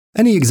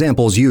Any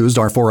examples used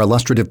are for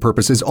illustrative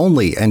purposes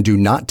only and do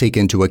not take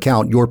into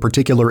account your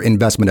particular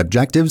investment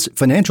objectives,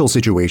 financial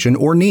situation,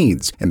 or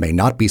needs, and may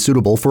not be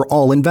suitable for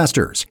all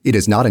investors. It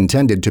is not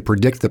intended to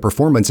predict the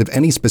performance of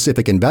any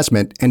specific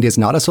investment and is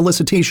not a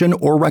solicitation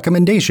or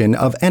recommendation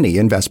of any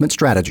investment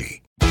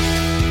strategy.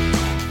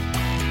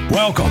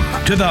 Welcome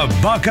to the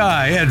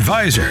Buckeye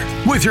Advisor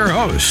with your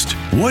host,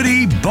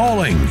 Woody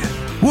Bowling.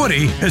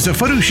 Woody is a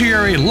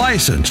fiduciary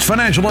licensed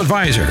financial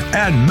advisor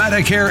and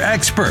Medicare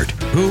expert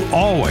who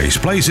always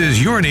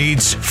places your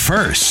needs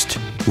first.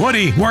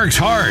 Woody works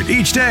hard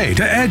each day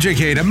to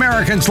educate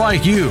Americans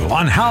like you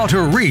on how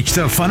to reach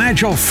the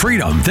financial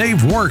freedom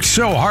they've worked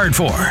so hard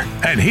for.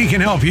 And he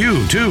can help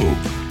you too.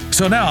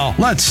 So now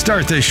let's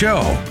start the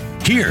show.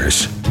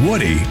 Here's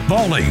Woody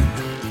Bowling.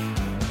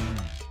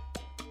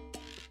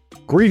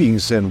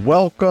 Greetings and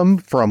welcome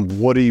from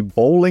Woody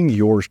Bowling,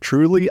 yours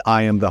truly.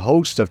 I am the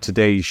host of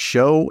today's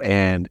show,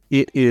 and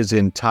it is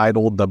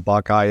entitled The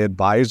Buckeye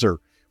Advisor.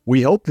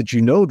 We hope that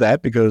you know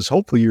that because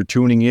hopefully you're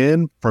tuning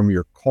in from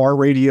your car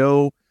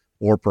radio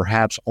or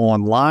perhaps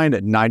online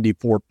at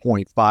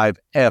 94.5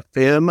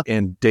 FM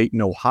in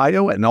Dayton,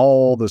 Ohio, and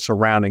all the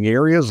surrounding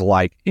areas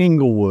like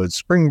Englewood,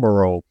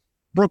 Springboro,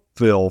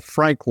 Brookville,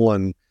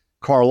 Franklin,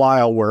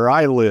 Carlisle, where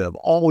I live,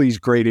 all these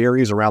great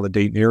areas around the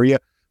Dayton area.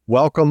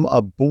 Welcome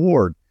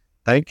aboard.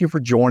 Thank you for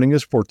joining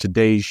us for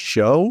today's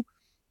show.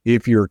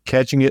 If you're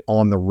catching it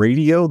on the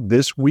radio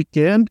this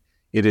weekend,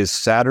 it is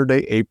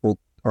Saturday,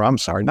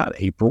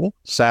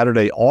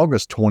 Saturday,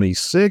 August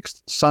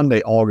 26th,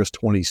 Sunday, August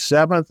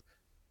 27th.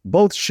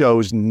 Both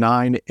shows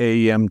 9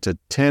 a.m. to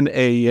 10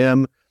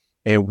 a.m.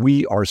 And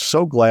we are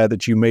so glad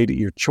that you made it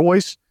your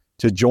choice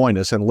to join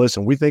us. And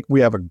listen, we think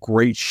we have a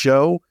great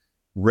show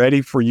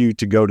ready for you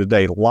to go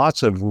today.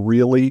 Lots of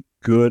really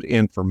good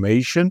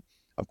information.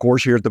 Of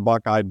course, here at the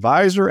Buckeye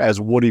Advisor,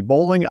 as Woody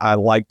Bowling, I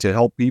like to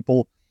help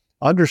people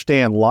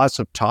understand lots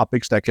of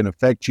topics that can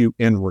affect you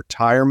in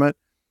retirement,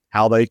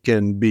 how they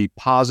can be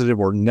positive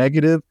or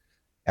negative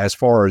as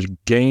far as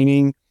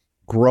gaining,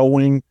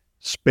 growing,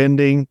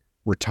 spending,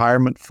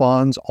 retirement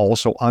funds,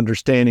 also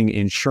understanding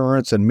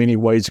insurance in many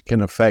ways it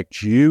can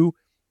affect you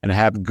and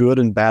have good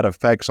and bad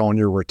effects on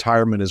your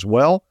retirement as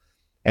well.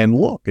 And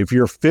look, if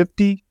you're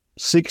 50,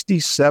 60,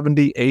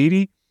 70,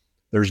 80,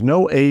 there's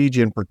no age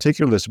in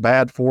particular that's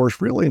bad for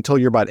us really until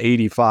you're about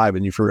 85.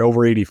 And if you're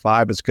over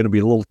 85, it's going to be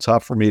a little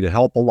tough for me to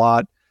help a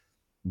lot.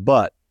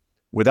 But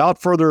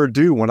without further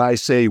ado, when I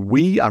say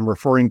we, I'm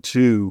referring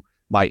to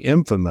my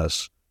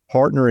infamous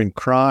partner in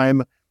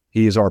crime.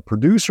 He is our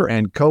producer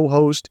and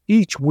co-host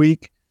each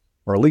week,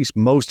 or at least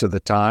most of the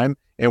time.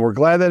 And we're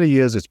glad that he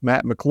is. It's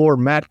Matt McClure.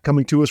 Matt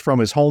coming to us from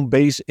his home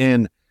base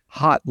in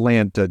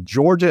Hotlanta,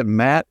 Georgia.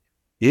 Matt,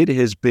 it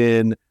has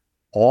been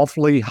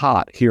awfully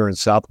hot here in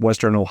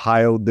southwestern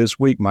Ohio this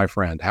week, my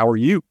friend. How are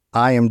you?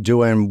 I am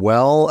doing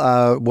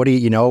well.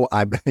 Woody,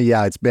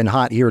 it's been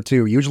hot here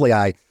too. Usually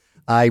I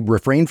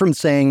refrain from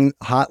saying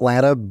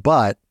Hotlanta,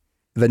 but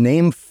the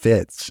name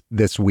fits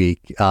this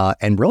week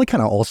and really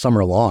kind of all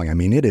summer long. I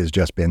mean, it has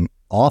just been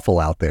awful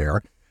out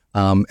there,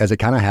 as it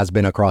kind of has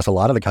been across a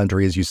lot of the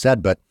country, as you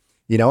said. But,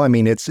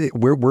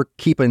 we're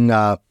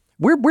keeping...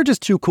 We're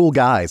just two cool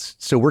guys,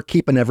 so we're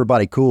keeping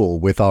everybody cool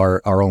with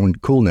our own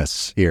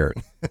coolness here.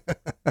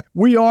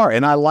 We are,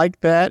 and I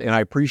like that, and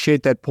I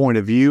appreciate that point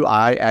of view.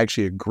 I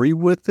actually agree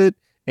with it.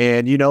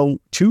 And,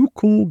 two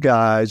cool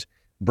guys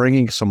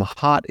bringing some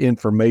hot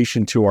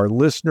information to our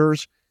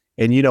listeners.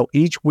 And,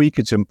 each week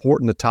it's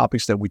important the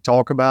topics that we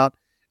talk about.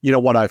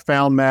 What I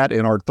found, Matt,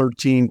 in our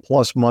 13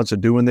 plus months of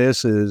doing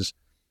this is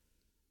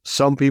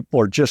some people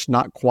are just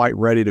not quite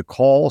ready to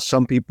call.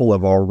 Some people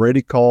have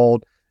already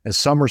called. And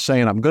some are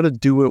saying, I'm going to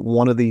do it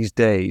one of these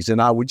days.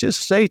 And I would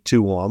just say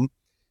to them,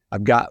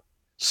 I've got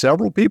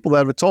several people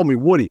that have told me,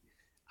 Woody,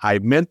 I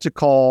meant to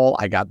call.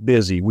 I got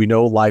busy. We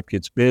know life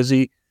gets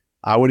busy.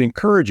 I would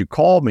encourage you,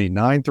 call me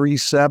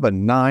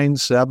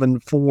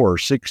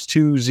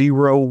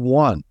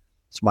 937-974-6201.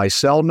 It's my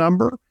cell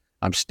number.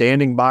 I'm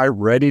standing by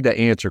ready to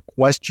answer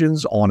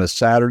questions on a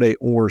Saturday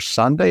or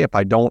Sunday. If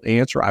I don't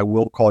answer, I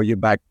will call you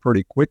back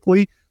pretty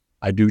quickly.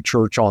 I do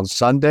church on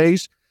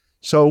Sundays.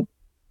 So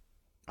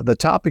the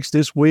topics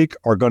this week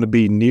are going to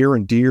be near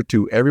and dear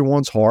to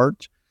everyone's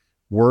heart.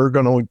 We're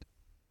going to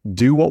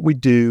do what we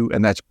do,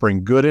 and that's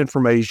bring good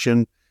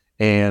information.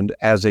 And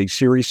as a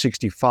Series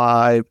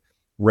 65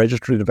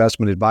 registered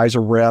investment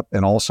advisor rep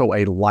and also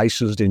a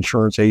licensed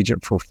insurance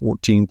agent for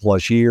 14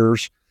 plus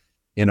years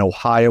in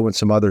Ohio and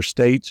some other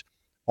states,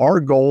 our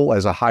goal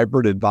as a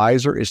hybrid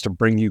advisor is to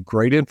bring you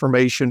great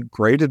information,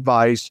 great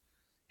advice,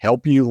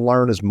 help you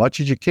learn as much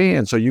as you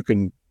can so you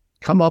can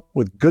come up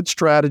with good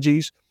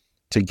strategies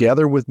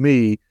together with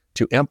me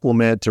to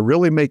implement, to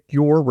really make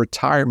your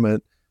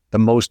retirement the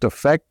most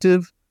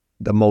effective,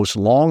 the most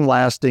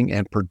long-lasting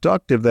and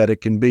productive that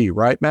it can be.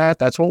 Right, Matt?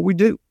 That's what we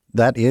do.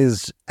 That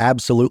is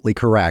absolutely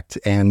correct.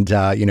 And,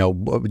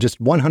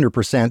 just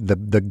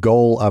 100% the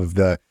goal of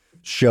the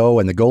show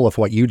and the goal of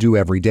what you do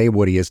every day,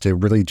 Woody, is to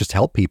really just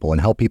help people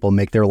and help people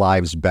make their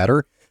lives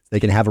better.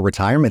 They can have a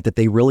retirement that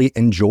they really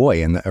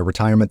enjoy and a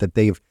retirement that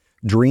they've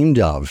dreamed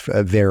of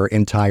their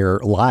entire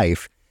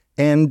life.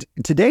 And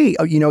today,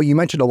 you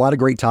mentioned a lot of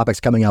great topics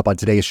coming up on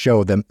today's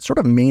show. The sort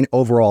of main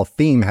overall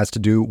theme has to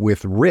do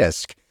with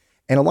risk.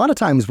 And a lot of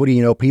times,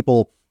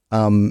 people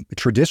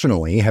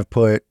traditionally have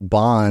put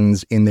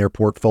bonds in their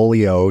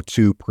portfolio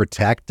to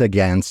protect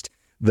against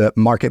the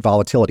market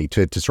volatility,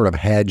 to sort of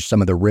hedge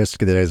some of the risk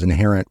that is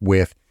inherent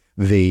with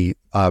the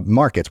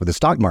markets, with the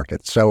stock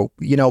market. So,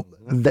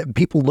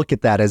 people look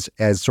at that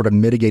as sort of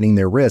mitigating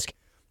their risk.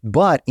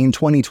 But in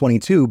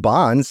 2022,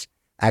 bonds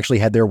actually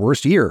had their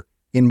worst year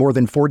in more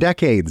than 4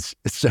 decades.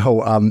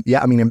 So,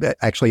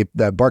 actually,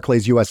 the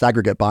Barclays U.S.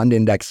 Aggregate Bond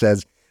Index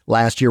says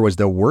last year was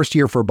the worst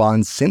year for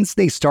bonds since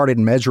they started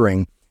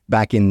measuring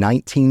back in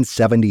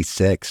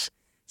 1976.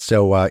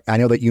 So I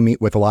know that you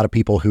meet with a lot of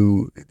people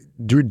who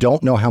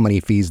don't know how many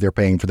fees they're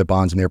paying for the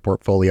bonds in their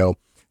portfolio,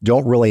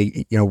 don't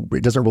really,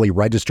 it doesn't really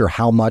register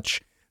how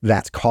much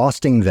that's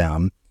costing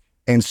them.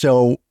 And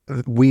so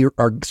we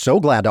are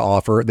so glad to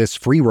offer this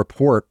free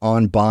report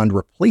on bond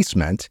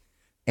replacement.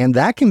 And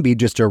that can be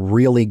just a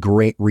really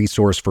great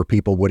resource for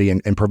people, Woody,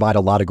 and provide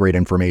a lot of great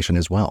information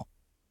as well.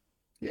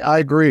 Yeah, I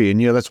agree.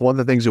 And, that's one of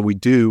the things that we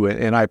do.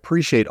 And I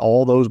appreciate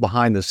all those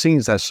behind the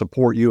scenes that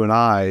support you and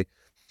I,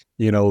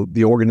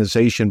 the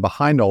organization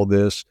behind all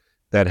this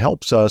that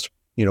helps us,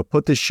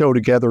 put this show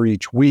together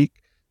each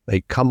week.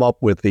 They come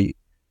up with the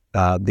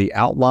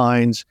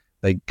outlines.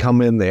 They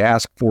come in, they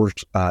ask for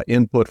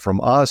input from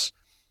us.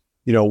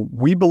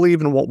 We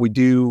believe in what we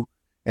do.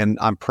 And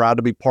I'm proud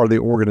to be part of the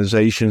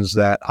organizations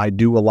that I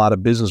do a lot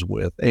of business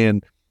with.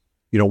 And,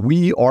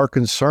 we are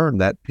concerned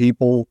that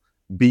people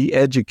be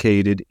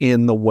educated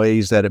in the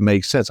ways that it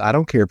makes sense. I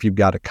don't care if you've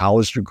got a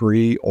college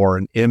degree or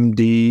an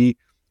MD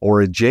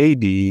or a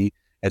JD.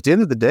 At the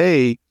end of the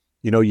day,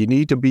 you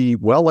need to be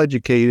well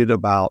educated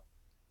about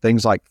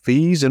things like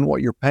fees and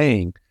what you're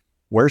paying.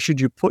 Where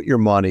should you put your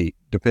money,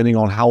 depending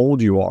on how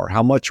old you are?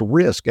 How much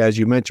risk, as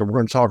you mentioned, we're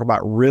going to talk about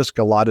risk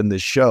a lot in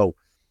this show.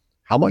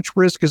 How much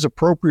risk is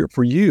appropriate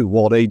for you?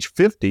 Well, at age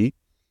 50,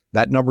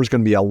 that number is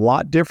going to be a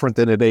lot different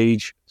than at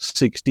age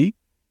 60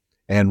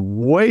 and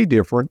way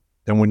different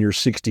than when you're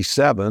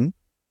 67,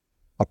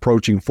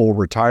 approaching full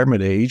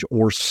retirement age,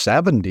 or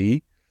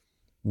 70,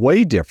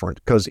 way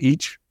different, because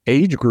each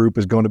age group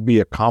is going to be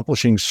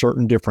accomplishing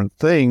certain different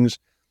things.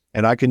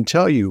 And I can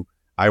tell you,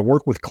 I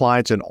work with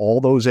clients in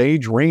all those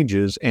age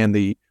ranges, and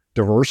the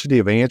diversity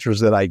of answers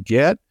that I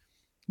get,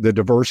 the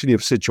diversity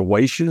of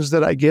situations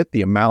that I get,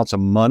 the amounts of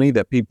money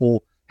that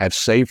people have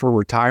saved for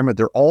retirement,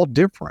 they're all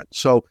different.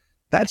 So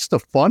that's the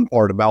fun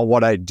part about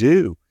what I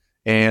do.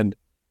 And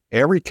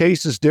every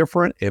case is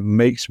different. It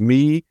makes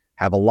me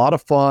have a lot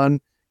of fun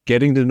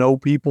getting to know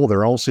people,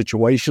 their own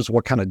situations.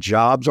 What kind of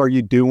jobs are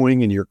you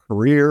doing in your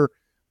career?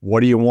 What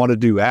do you want to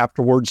do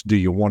afterwards? Do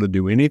you want to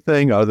do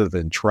anything other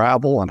than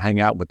travel and hang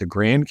out with the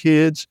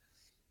grandkids?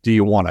 Do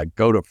you want to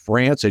go to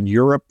France and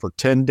Europe for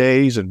 10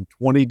 days and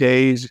 20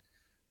 days?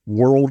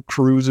 World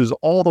cruises,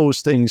 all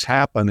those things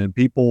happen. And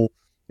people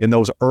in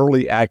those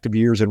early active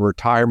years in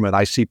retirement,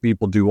 I see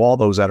people do all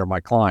those that are my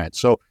clients.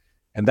 So,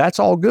 and that's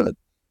all good.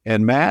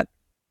 And Matt,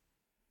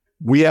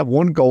 we have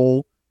one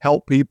goal,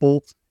 help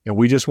people, and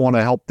we just want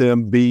to help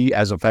them be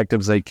as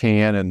effective as they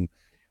can. And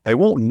they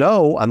won't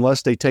know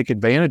unless they take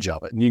advantage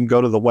of it. And you can go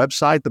to the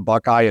website,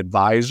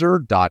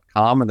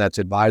 thebuckeyeadvisor.com, and that's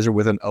advisor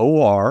with an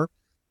O-R,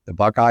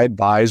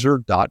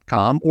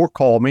 thebuckeyeadvisor.com, or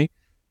call me,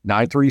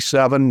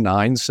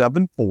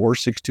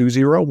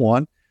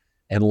 937-974-6201,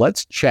 and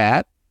let's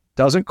chat.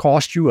 Doesn't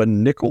cost you a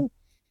nickel.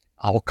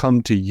 I'll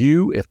come to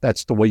you if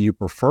that's the way you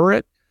prefer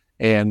it.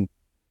 And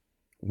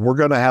we're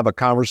going to have a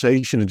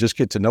conversation and just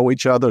get to know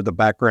each other, the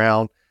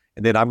background,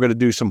 and then I'm going to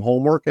do some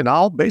homework, and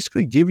I'll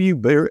basically give you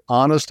very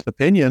honest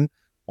opinion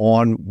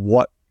on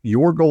what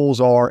your goals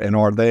are and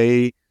are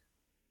they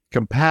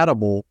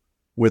compatible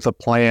with a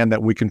plan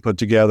that we can put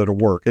together to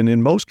work. And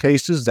in most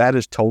cases, that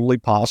is totally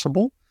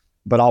possible.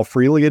 But I'll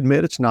freely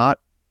admit it's not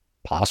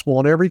possible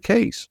in every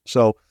case.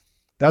 So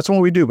that's what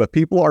we do. But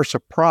people are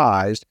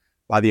surprised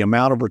by the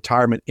amount of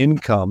retirement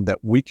income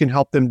that we can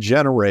help them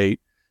generate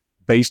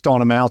based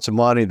on amounts of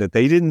money that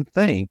they didn't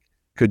think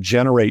could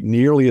generate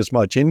nearly as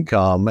much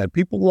income. And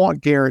people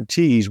want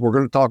guarantees. We're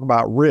going to talk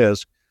about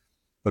risk.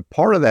 But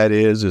part of that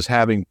is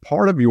having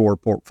part of your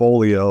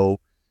portfolio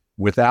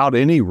without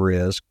any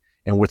risk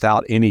and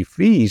without any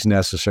fees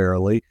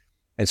necessarily,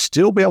 and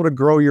still be able to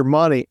grow your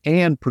money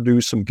and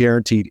produce some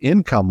guaranteed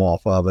income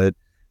off of it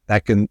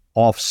that can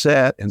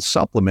offset and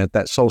supplement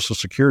that Social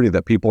Security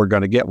that people are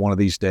going to get one of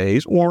these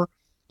days, or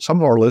some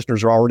of our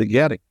listeners are already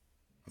getting.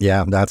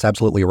 Yeah, that's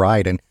absolutely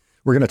right. And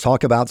we're going to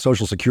talk about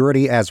Social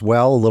Security as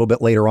well a little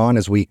bit later on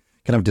as we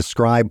kind of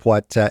describe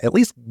what at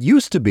least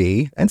used to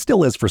be, and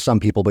still is for some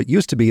people, but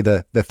used to be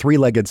the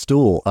three-legged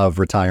stool of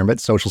retirement,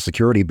 Social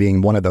Security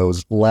being one of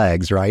those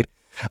legs, right?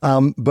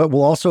 But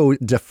we'll also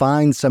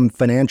define some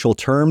financial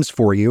terms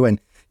for you. And,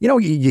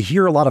 you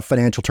hear a lot of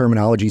financial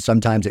terminology.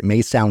 Sometimes it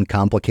may sound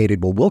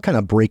complicated. Well, we'll kind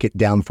of break it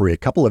down for you. A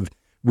couple of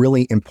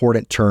really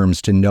important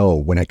terms to know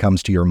when it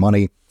comes to your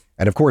money.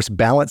 And of course,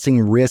 balancing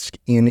risk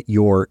in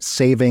your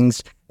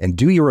savings, and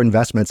do your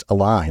investments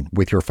align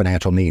with your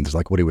financial needs,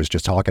 like what he was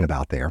just talking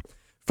about there.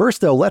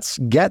 First, though, let's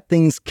get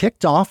things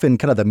kicked off in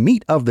kind of the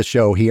meat of the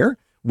show here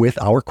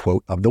with our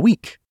quote of the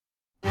week.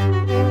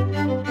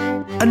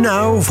 And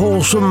now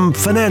for some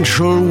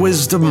financial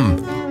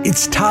wisdom.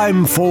 It's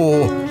time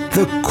for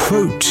the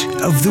quote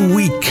of the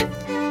week.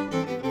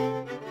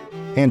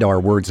 And our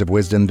words of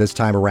wisdom this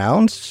time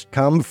around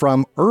come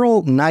from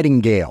Earl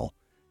Nightingale,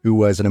 who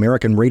was an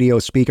American radio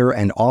speaker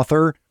and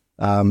author.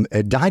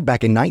 Died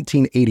back in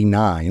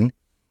 1989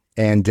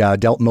 and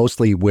dealt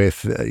mostly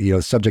with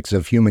subjects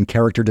of human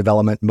character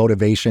development,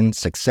 motivation,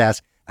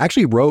 success.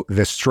 Actually wrote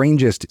The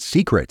Strangest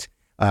Secret,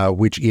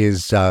 which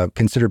is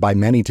considered by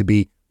many to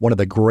be one of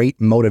the great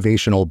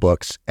motivational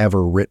books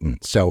ever written.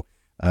 So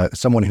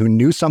someone who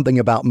knew something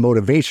about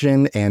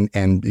motivation and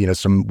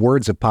some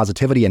words of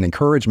positivity and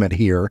encouragement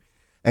here.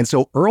 And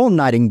so Earl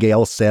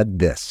Nightingale said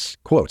this,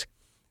 quote,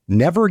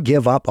 "Never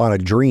give up on a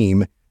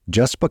dream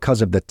just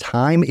because of the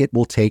time it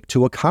will take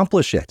to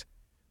accomplish it.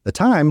 The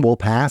time will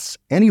pass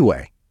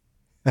anyway."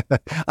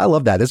 I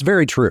love that. It's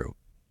very true.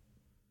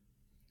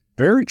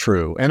 Very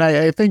true. And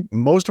I think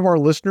most of our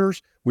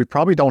listeners, we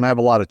probably don't have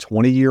a lot of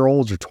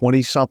 20-year-olds or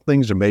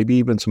 20-somethings or maybe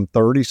even some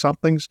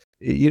 30-somethings.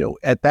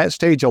 At that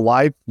stage of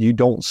life, you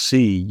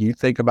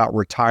think about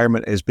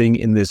retirement as being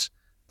in this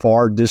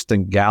far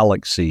distant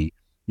galaxy.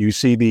 You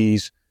see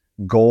these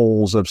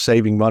goals of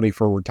saving money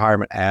for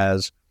retirement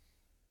as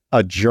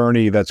a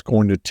journey that's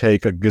going to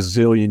take a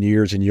gazillion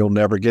years and you'll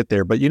never get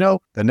there. But the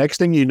next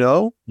thing you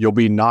know, you'll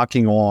be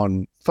knocking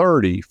on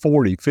 30,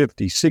 40,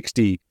 50,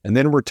 60, and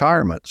then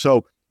retirement.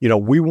 So,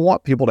 we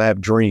want people to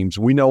have dreams.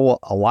 We know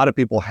a lot of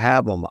people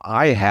have them.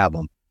 I have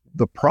them.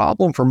 The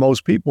problem for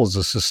most people is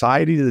the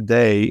society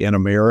today in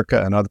America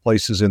and other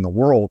places in the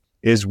world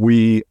is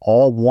we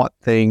all want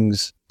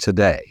things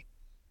today.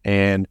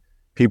 And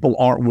people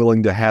aren't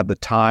willing to have the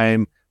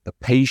time, the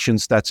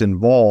patience that's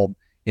involved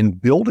in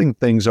building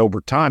things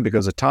over time,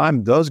 because the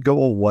time does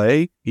go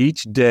away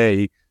each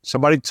day.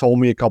 Somebody told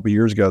me a couple of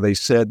years ago, they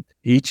said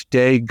each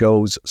day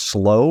goes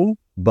slow,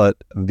 but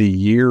the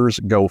years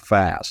go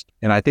fast.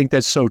 And I think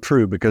that's so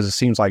true, because it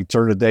seems like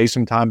during the day,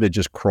 sometimes it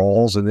just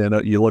crawls. And then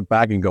you look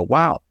back and go,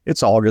 wow,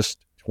 it's August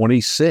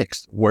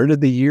 26th. Where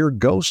did the year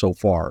go so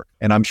far?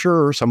 And I'm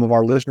sure some of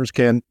our listeners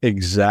can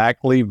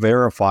exactly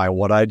verify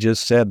what I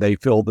just said. They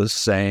feel the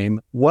same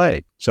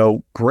way.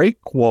 So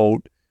great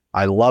quote.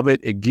 I love it.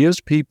 It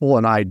gives people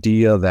an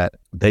idea that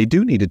they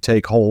do need to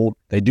take hold.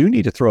 They do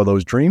need to throw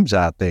those dreams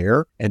out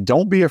there, and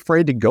don't be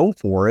afraid to go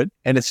for it.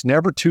 And it's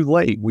never too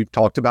late. We've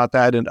talked about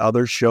that in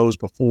other shows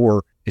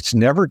before. It's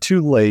never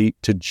too late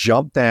to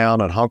jump down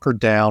and hunker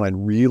down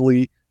and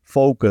really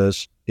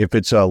focus. If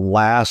it's a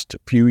last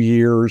few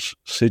years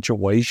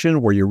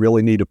situation where you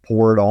really need to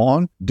pour it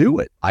on, do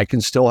it. I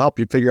can still help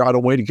you figure out a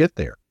way to get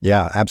there.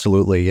 Yeah,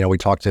 absolutely. We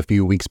talked a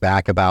few weeks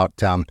back about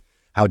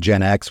how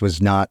Gen X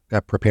was not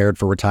prepared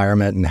for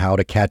retirement and how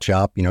to catch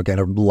up. Get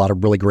a lot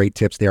of really great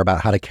tips there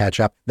about how to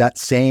catch up. That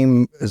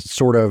same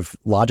sort of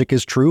logic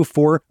is true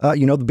for,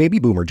 the baby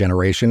boomer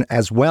generation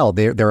as well.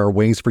 There are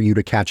ways for you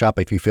to catch up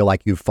if you feel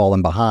like you've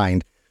fallen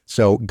behind.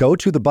 So go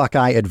to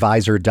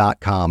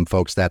thebuckeyeadvisor.com,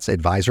 folks. That's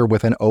advisor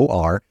with an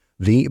O-R,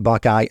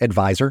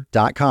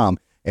 thebuckeyeadvisor.com.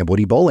 And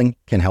Woody Bowling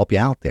can help you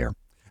out there.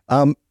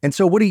 And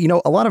so Woody,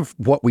 a lot of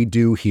what we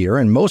do here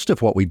and most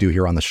of what we do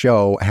here on the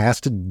show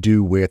has to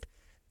do with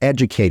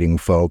educating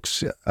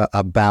folks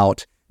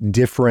about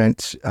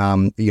different,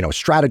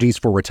 strategies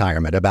for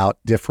retirement, about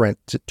different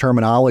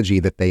terminology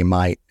that they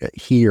might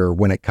hear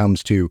when it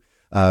comes to,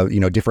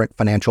 different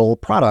financial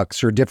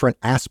products or different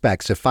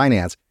aspects of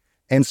finance.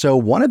 And so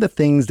one of the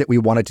things that we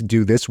wanted to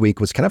do this week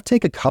was kind of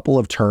take a couple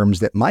of terms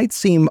that might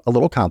seem a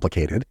little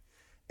complicated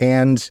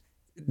and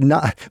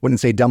wouldn't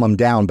say dumb them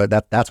down, but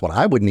that's what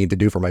I would need to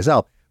do for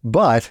myself.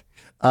 But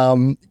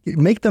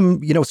make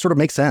them, sort of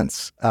make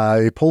sense.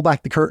 Pull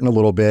back the curtain a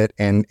little bit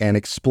and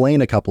explain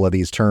a couple of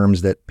these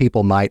terms that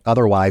people might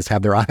otherwise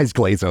have their eyes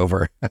glaze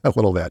over a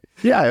little bit.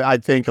 Yeah, I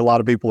think a lot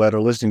of people that are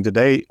listening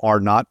today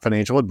are not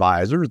financial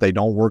advisors. They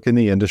don't work in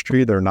the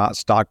industry. They're not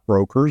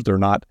stockbrokers. They're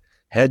not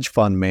hedge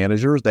fund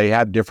managers. They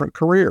have different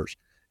careers.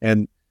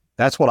 And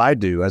that's what I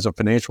do as a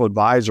financial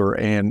advisor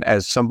and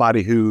as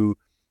somebody who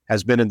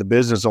has been in the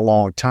business a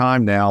long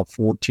time now,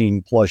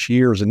 14 plus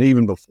years. And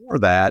even before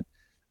that,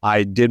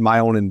 I did my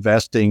own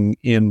investing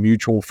in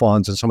mutual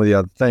funds and some of the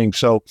other things.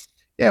 So,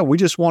 yeah, we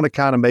just want to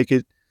kind of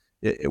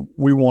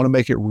we want to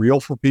make it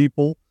real for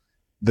people.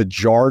 The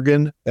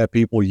jargon that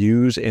people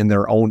use in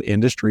their own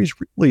industries,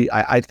 really,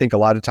 I think a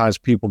lot of times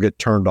people get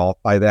turned off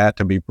by that,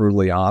 to be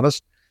brutally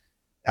honest.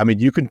 I mean,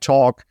 you can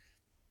talk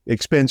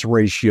expense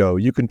ratio,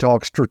 you can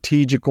talk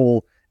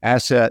tactical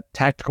asset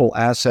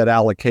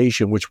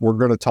allocation, which we're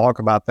going to talk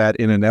about that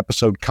in an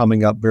episode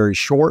coming up very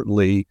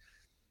shortly.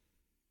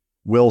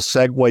 We'll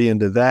segue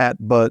into that,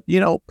 but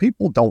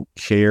people don't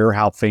care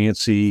how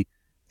fancy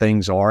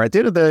things are. At the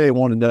end of the day, they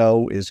want to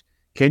know is,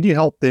 can you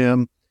help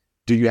them?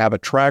 Do you have a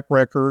track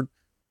record?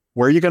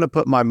 Where are you going to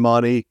put my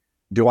money?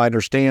 Do I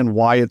understand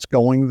why it's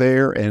going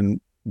there?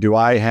 And Do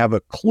I have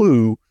a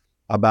clue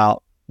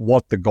about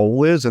what the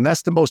goal is? And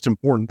that's the most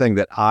important thing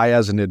that I,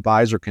 as an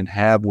advisor, can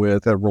have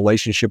with a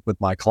relationship with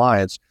my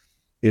clients,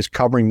 is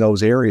covering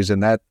those areas.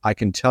 And that, I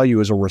can tell you,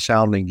 is a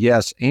resounding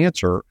yes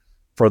answer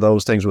for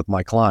those things with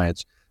my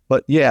clients.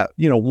 But yeah,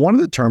 one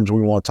of the terms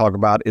we want to talk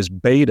about is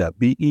beta,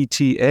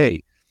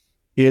 B-E-T-A.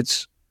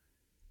 It's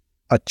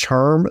a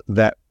term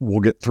that will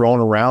get thrown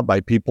around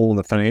by people in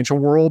the financial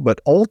world, but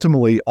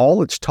ultimately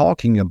all it's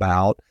talking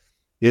about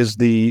is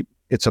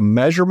it's a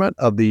measurement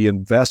of the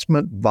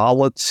investment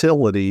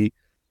volatility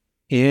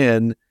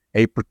in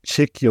a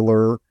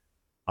particular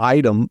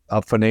item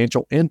of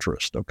financial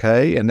interest,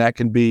 okay? And that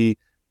can be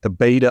the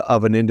beta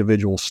of an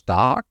individual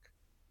stock,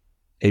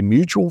 a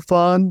mutual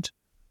fund,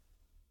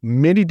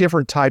 many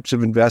different types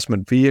of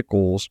investment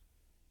vehicles,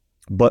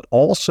 but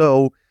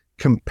also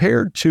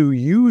compared to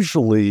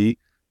usually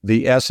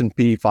the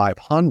S&P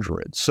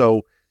 500.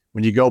 So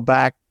when you go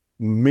back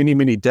many,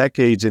 many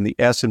decades in the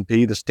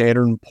S&P, the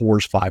Standard &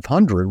 Poor's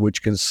 500,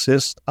 which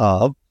consists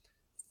of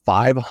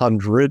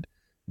 500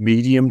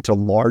 medium to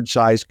large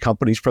size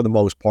companies for the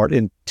most part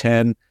in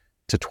 10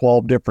 to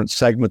 12 different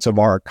segments of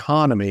our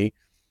economy,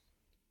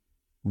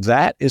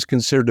 that is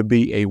considered to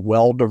be a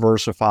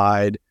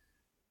well-diversified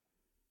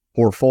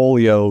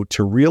portfolio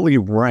to really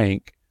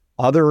rank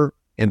other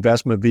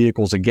investment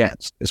vehicles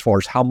against, as far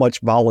as how much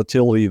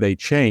volatility they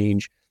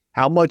change,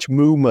 how much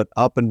movement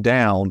up and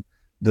down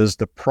does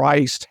the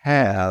price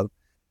have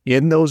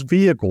in those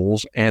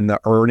vehicles, and the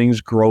earnings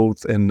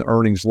growth and the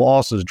earnings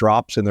losses,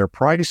 drops in their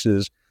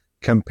prices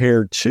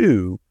compared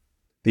to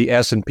the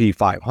S&P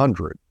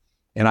 500.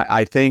 And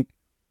I think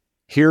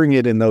hearing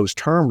it in those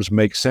terms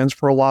makes sense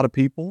for a lot of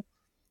people,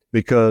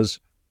 because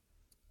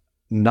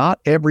not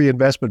every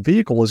investment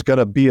vehicle is going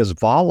to be as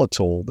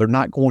volatile. They're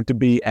not going to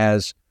be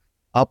as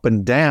up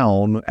and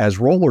down, as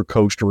roller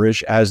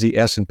coasterish as the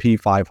S&P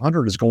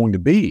 500 is going to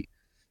be.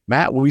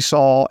 Matt, we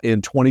saw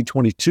in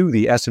 2022,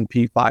 the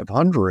S&P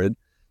 500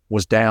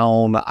 was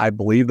down, I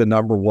believe the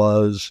number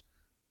was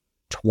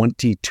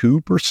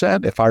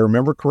 22%, if I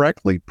remember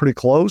correctly, pretty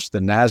close. The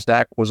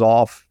NASDAQ was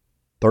off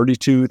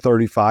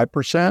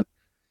 35%.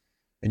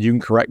 And you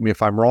can correct me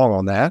if I'm wrong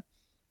on that,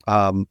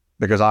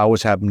 because I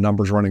always have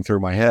numbers running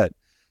through my head.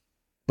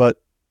 But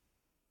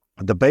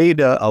the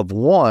beta of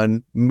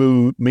one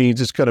means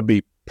it's going to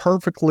be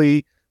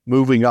perfectly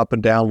moving up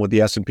and down with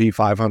the S&P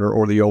 500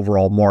 or the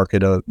overall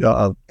market of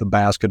the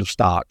basket of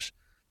stocks.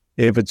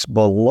 If it's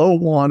below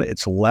one,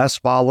 it's less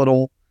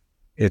volatile,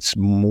 it's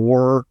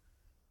more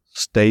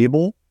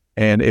stable.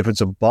 And if it's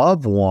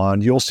above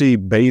one, you'll see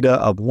beta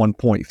of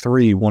 1.3,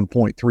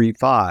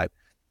 1.35.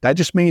 That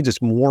just means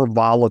it's more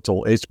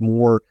volatile. It's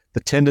more, the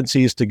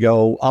tendency is to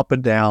go up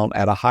and down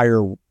at a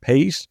higher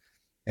pace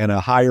and a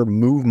higher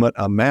movement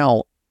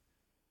amount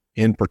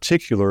in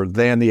particular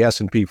than the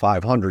S&P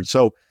 500.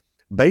 So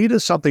beta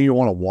is something you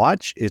want to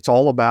watch. It's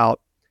all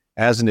about,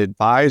 as an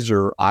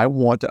advisor, I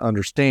want to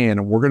understand,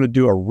 and we're going to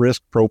do a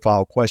risk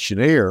profile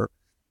questionnaire,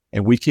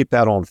 and we keep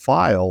that on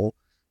file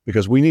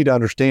because we need to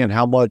understand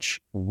how much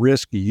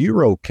risk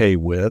you're okay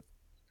with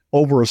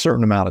over a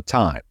certain amount of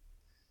time.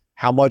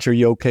 How much are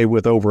you okay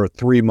with over a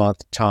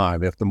 3-month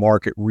time if the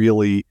market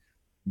really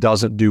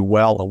doesn't do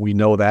well? And we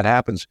know that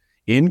happens.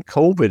 In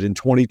COVID in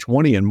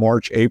 2020, in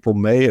March, April,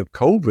 May of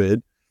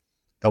COVID,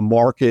 the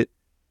market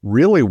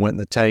really went in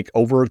the tank,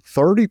 over a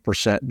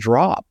 30%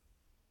 drop.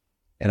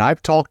 And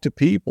I've talked to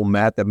people,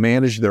 Matt, that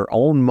manage their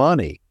own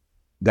money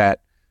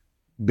that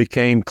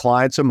became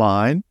clients of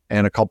mine,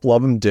 and a couple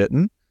of them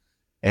didn't.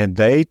 And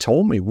they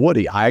told me,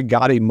 Woody, I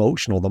got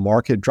emotional. The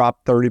market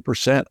dropped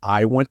 30%.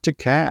 I went to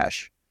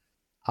cash.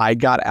 I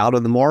got out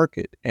of the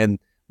market. And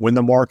when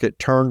the market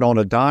turned on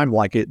a dime,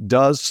 like it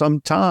does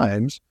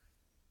sometimes,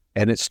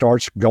 and it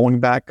starts going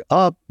back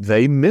up,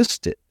 they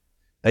missed it.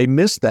 They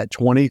missed that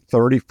 20,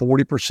 30,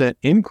 40%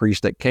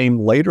 increase that came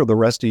later the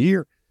rest of the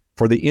year.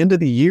 For the end of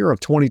the year of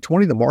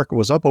 2020, the market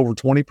was up over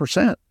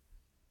 20%.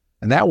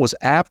 And that was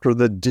after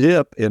the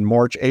dip in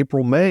March,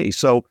 April, May.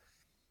 So,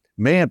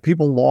 man,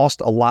 people lost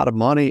a lot of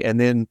money. And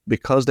then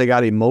because they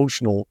got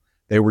emotional,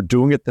 they were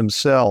doing it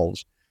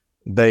themselves.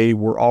 They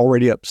were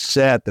already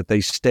upset that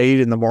they stayed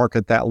in the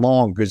market that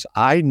long, because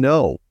I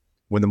know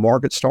when the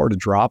market started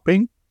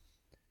dropping,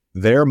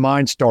 their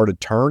mind started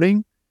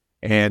turning.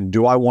 And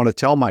do I want to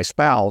tell my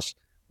spouse,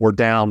 we're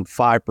down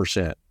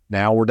 5%.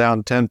 Now we're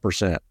down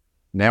 10%.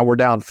 Now we're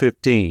down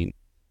 15.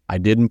 I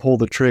didn't pull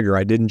the trigger.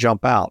 I didn't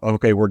jump out.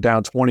 Okay, we're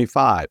down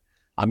 25.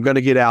 I'm going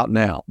to get out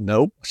now.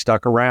 Nope,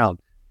 stuck around.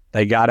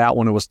 They got out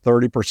when it was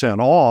 30%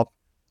 off.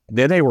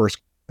 Then they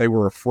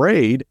were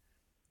afraid,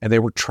 and they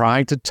were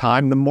trying to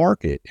time the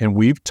market. And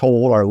we've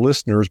told our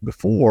listeners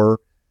before,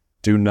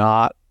 do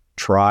not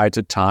try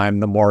to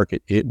time the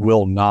market. It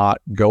will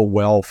not go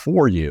well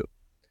for you.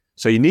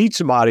 So you need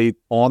somebody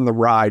on the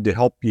ride to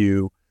help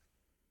you,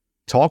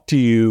 talk to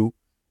you,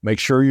 make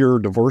sure you're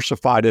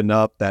diversified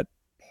enough that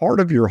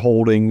part of your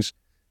holdings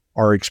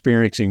are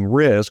experiencing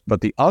risk, but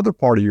the other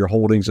part of your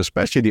holdings,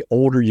 especially the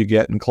older you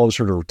get and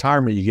closer to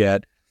retirement you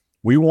get,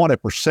 we want a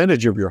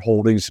percentage of your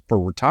holdings for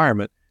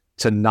retirement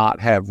to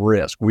not have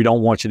risk. We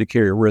don't want you to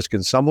carry risk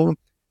in some of them.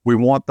 We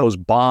want those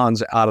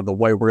bonds out of the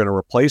way. We're going to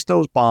replace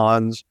those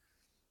bonds.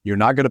 You're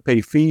not going to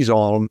pay fees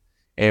on them.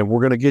 And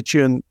we're going to get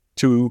you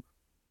into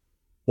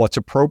what's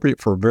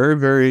appropriate for very,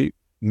 very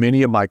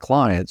many of my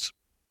clients.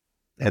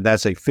 And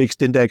that's a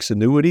fixed index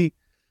annuity,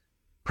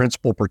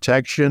 principal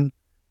protection,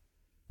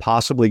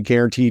 possibly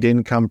guaranteed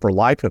income for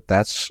life if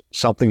that's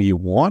something you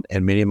want.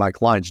 And many of my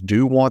clients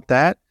do want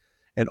that.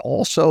 And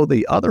also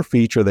the other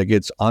feature that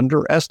gets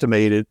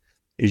underestimated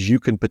is you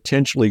can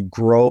potentially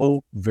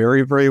grow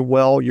very, very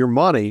well your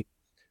money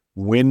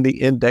when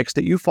the index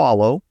that you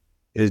follow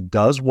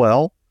does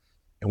well.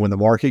 And when the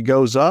market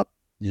goes up,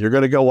 you're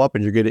going to go up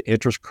and you're getting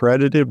interest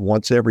credited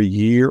once every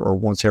year or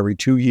once every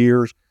 2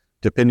 years,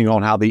 depending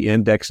on how the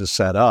index is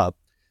set up.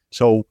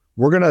 So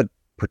we're going to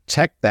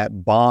protect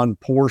that bond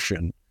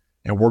portion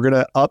and we're going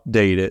to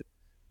update it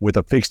with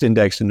a fixed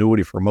index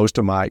annuity for most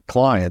of my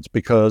clients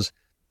because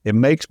it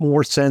makes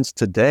more sense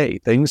today.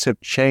 Things have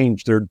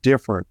changed. They're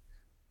different.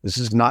 This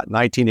is not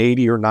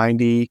 1980 or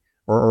 90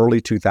 or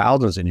early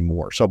 2000s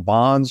anymore. So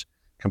bonds,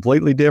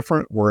 completely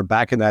different. We're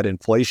back in that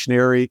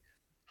inflationary,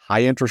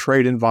 high interest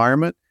rate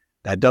environment.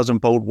 That doesn't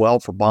bode well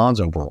for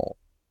bonds overall.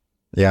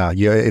 Yeah.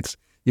 It's,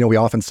 we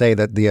often say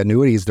that the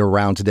annuities that are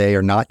around today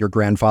are not your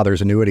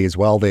grandfather's annuities.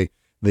 Well, the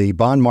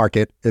bond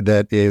market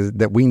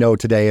that we know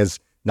today is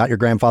not your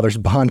grandfather's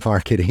bond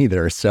market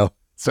either. So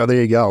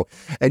there you go.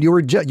 And you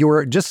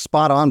were just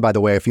spot on, by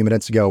the way, a few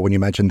minutes ago when you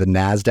mentioned the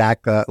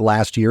NASDAQ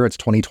last year. Its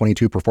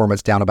 2022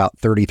 performance down about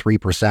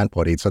 33%,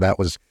 Woody. So that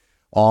was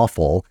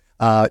awful.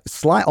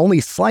 Only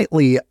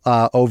slightly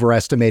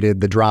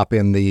overestimated the drop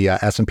in the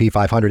S&P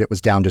 500. It was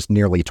down just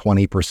nearly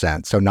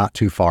 20%. So not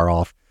too far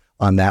off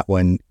on that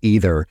one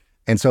either.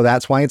 And so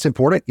that's why it's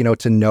important,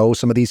 to know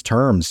some of these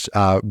terms.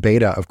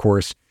 Beta, of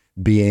course,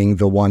 being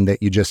the one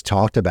that you just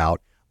talked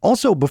about.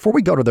 Also, before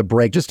we go to the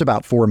break, just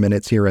about 4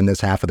 minutes here in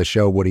this half of the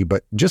show, Woody,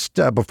 but just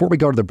before we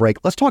go to the break,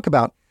 let's talk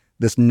about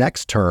this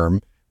next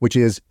term, which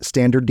is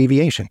standard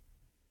deviation.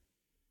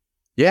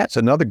 Yeah, it's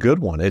another good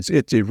one.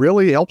 It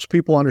really helps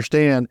people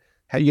understand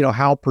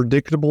how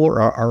predictable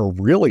or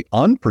really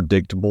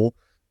unpredictable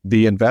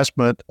the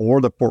investment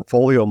or the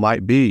portfolio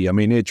might be. I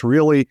mean, it's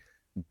really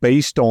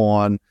based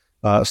on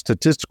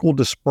statistical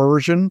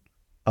dispersion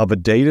of a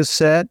data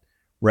set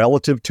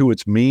relative to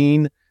its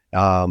mean.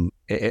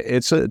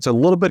 It's a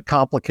little bit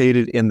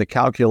complicated in the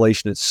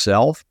calculation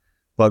itself,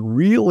 but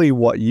really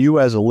what you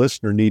as a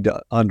listener need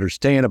to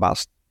understand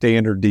about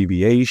standard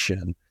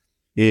deviation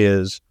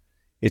is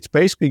it's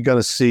basically going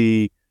to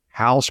see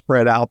how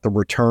spread out the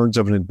returns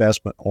of an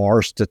investment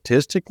are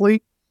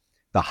statistically.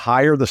 The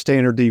higher the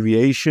standard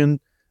deviation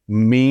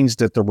means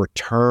that the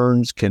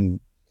returns can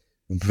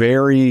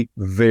vary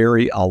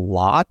a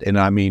lot. And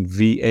I mean,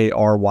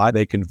 VARY,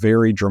 they can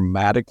vary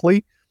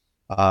dramatically.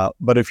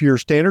 But if your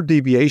standard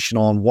deviation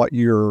on what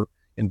your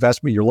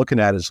investment you're looking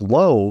at is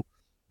low,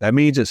 that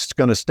means it's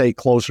going to stay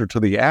closer to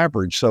the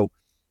average. So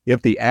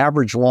if the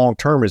average long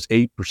term is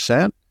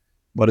 8%,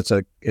 but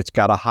it's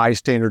got a high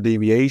standard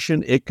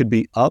deviation, it could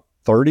be up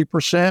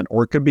 30%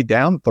 or it could be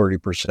down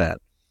 30%.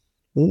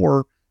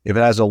 Or if it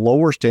has a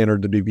lower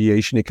standard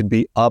deviation, it could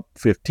be up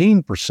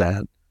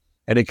 15%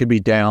 and it could be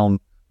down,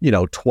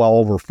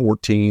 12 or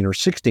 14 or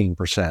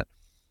 16%.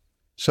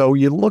 So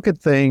you look at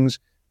things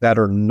that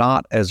are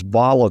not as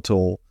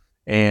volatile.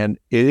 And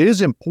it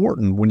is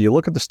important when you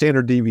look at the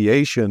standard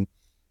deviation,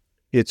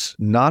 it's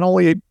not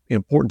only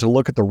important to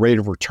look at the rate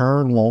of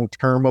return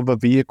long-term of a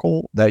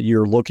vehicle that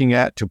you're looking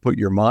at to put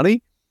your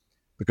money,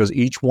 because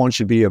each one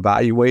should be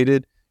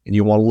evaluated and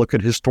you want to look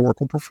at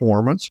historical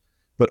performance,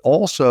 but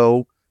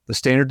also the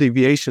standard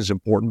deviation is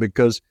important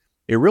because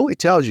it really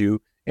tells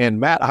you, and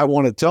Matt, I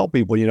want to tell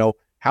people,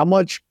 how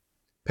much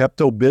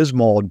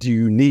Pepto-Bismol do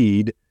you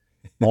need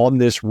on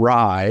this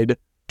ride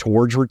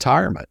towards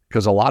retirement?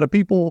 Because a lot of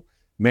people,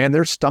 man,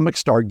 their stomachs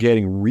start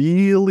getting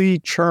really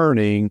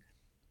churning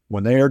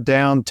when they are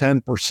down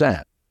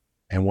 10%.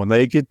 And when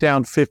they get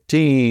down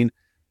 15,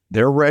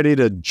 they're ready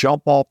to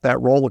jump off that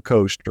roller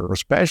coaster,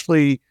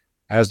 especially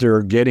as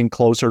they're getting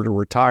closer to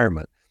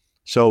retirement.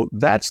 So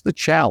that's the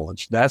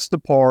challenge. That's the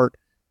part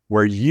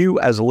where you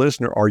as a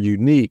listener are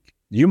unique.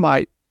 You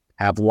might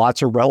have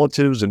lots of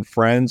relatives and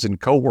friends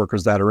and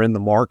coworkers that are in the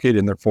market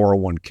in their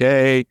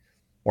 401k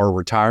or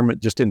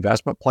retirement, just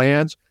investment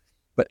plans,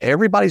 but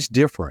everybody's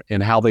different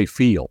in how they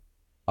feel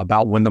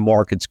about when the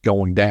market's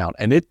going down.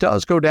 And it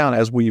does go down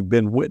as we've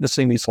been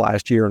witnessing this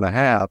last year and a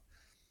half,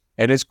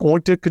 and it's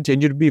going to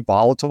continue to be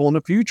volatile in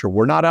the future.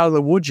 We're not out of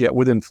the woods yet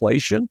with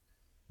inflation.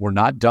 We're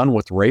not done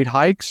with rate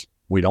hikes.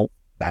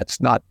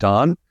 That's not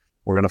done.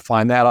 We're going to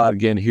find that out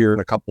again here in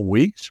a couple of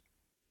weeks.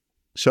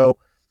 So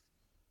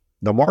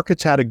the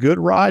market's had a good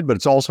ride, but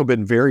it's also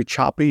been very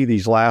choppy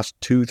these last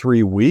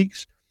 2-3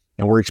 weeks.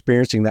 And we're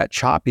experiencing that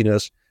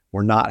choppiness.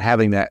 We're not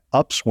having that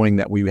upswing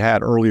that we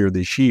had earlier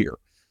this year.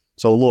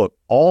 So look,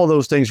 all of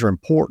those things are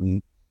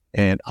important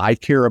and I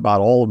care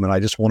about all of them. And I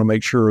just want to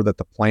make sure that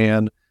the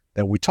plan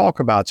that we talk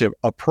about is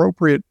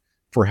appropriate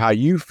for how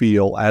you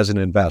feel as an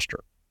investor.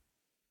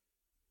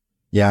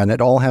 Yeah, and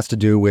it all has to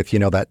do with,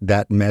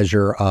 that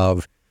measure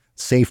of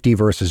safety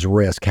versus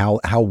risk, how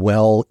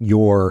well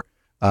your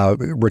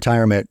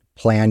retirement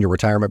plan, your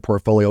retirement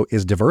portfolio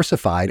is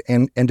diversified.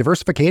 And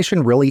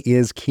diversification really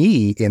is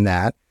key in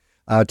that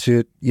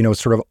to,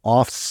 sort of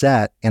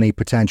offset any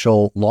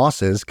potential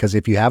losses. Because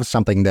if you have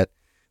something that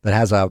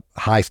has a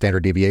high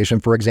standard deviation,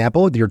 for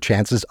example, your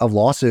chances of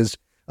losses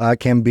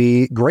can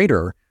be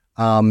greater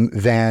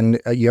than,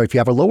 if you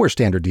have a lower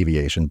standard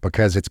deviation,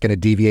 because it's going to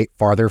deviate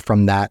farther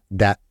from that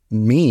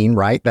mean,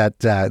 right?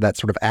 That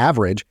sort of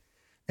average.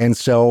 And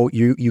so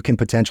you can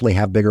potentially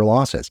have bigger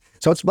losses.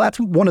 So that's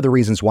one of the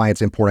reasons why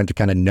it's important to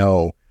kind of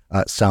know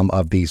some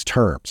of these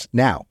terms.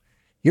 Now,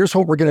 here's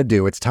what we're going to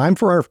do. It's time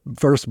for our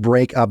first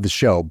break of the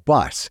show,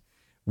 but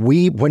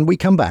when we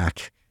come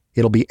back,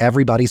 it'll be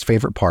everybody's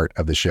favorite part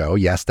of the show.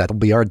 Yes, that'll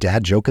be our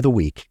dad joke of the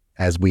week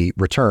as we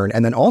return.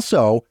 And then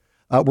also,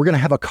 we're going to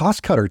have a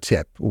cost cutter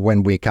tip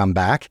when we come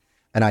back.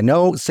 And I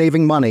know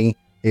saving money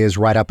is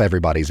right up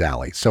everybody's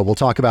alley. So we'll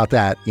talk about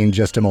that in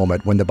just a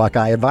moment when the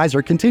Buckeye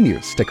Advisor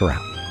continues. Stick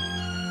around.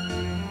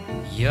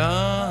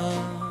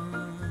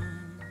 Young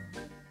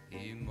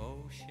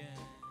emotion.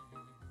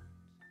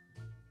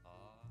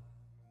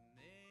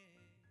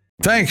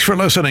 Thanks for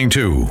listening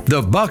to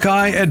The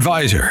Buckeye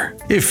Advisor.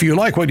 If you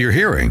like what you're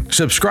hearing,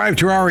 subscribe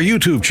to our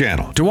YouTube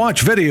channel to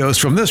watch videos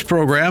from this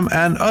program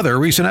and other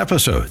recent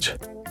episodes.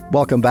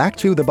 Welcome back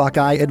to the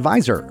Buckeye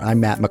Advisor. I'm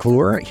Matt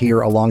McClure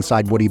here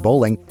alongside Woody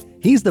Bowling.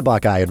 He's the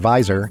Buckeye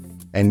Advisor,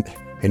 and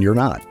you're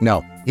not.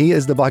 No, he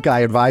is the Buckeye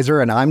Advisor,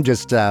 and I'm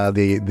just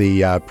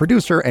the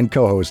producer and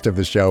co-host of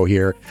the show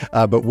here.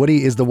 But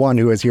Woody is the one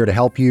who is here to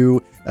help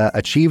you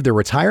achieve the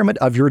retirement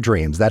of your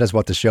dreams. That is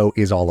what the show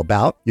is all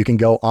about. You can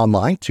go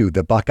online to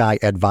the Buckeye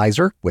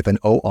Advisor with an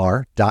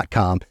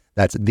OR.com.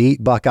 That's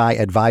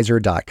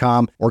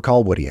thebuckeyeadvisor.com, or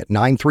call Woody at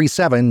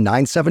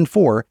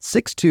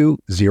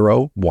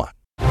 937-974-6201.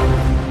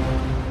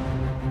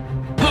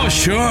 Oh,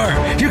 sure,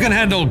 you can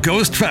handle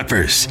ghost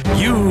peppers.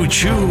 You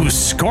choose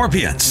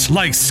scorpions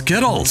like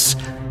Skittles.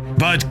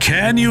 But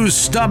can you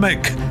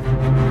stomach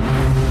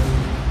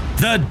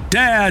the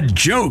dad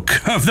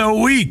joke of the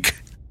week?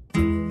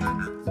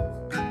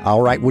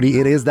 All right,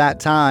 Woody, it is that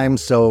time,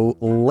 so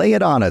lay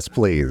it on us,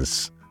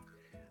 please.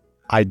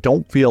 I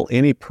don't feel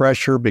any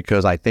pressure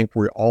because I think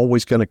we're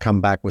always going to come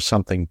back with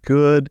something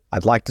good.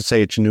 I'd like to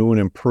say it's new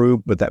and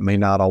improved, but that may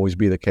not always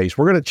be the case.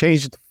 We're going to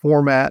change the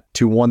format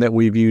to one that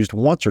we've used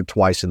once or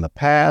twice in the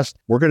past.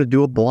 We're going to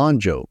do a blonde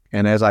joke.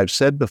 And as I've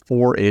said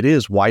before, it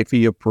is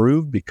wifey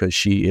approved because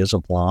she is a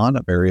blonde,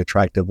 a very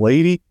attractive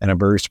lady, and a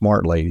very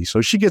smart lady.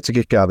 So she gets a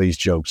kick out of these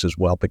jokes as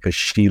well because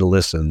she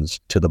listens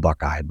to the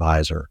Buckeye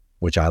Advisor,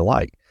 which I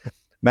like.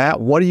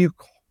 Matt, what do you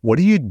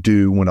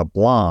do when a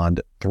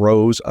blonde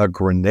throws a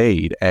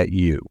grenade at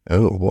you?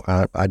 Oh,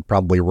 well, I'd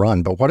probably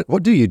run. But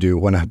what do you do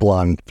when a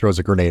blonde throws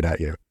a grenade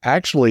at you?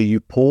 Actually, you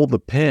pull the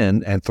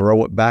pin and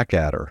throw it back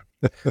at her.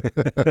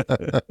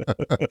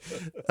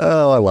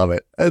 Oh, I love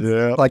it.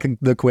 It's like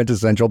the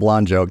quintessential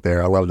blonde joke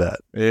there. I love that.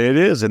 It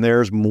is. And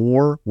there's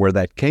more where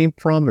that came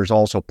from. There's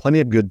also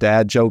plenty of good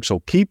dad jokes. So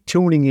keep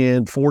tuning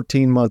in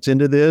 14 months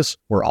into this.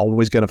 We're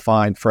always going to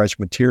find fresh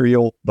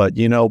material. But,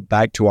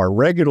 back to our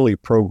regularly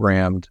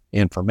programmed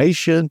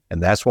information.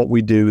 And that's what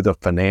we do, the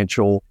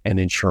financial and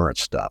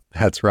insurance stuff.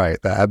 That's right.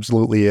 That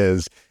absolutely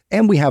is.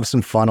 And we have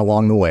some fun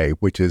along the way,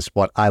 which is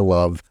what I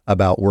love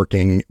about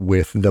working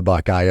with the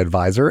Buckeye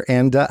Advisor.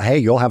 And hey,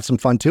 you'll have some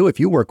fun too if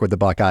you work with the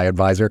Buckeye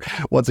Advisor.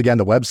 Once again,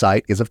 the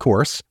website is, of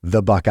course,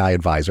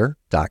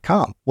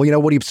 thebuckeyeadvisor.com.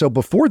 Well, Woody, so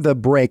before the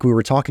break, we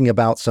were talking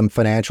about some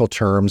financial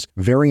terms,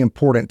 very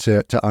important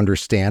to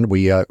understand.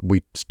 We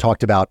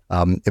talked about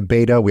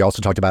beta. We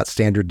also talked about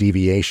standard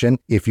deviation.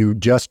 If you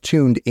just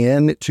tuned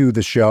in to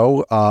the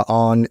show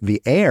on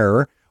the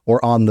air,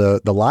 or on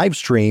the live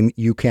stream,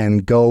 you can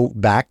go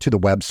back to the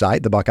website,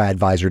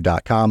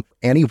 thebuckeyeadvisor.com,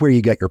 anywhere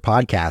you get your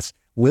podcasts.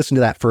 Listen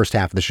to that first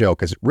half of the show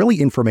because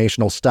really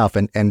informational stuff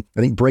and I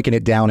think breaking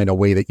it down in a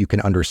way that you can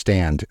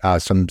understand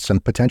some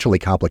potentially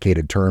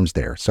complicated terms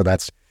there. So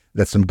that's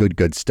some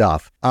good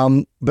stuff.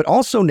 But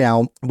also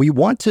now we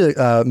want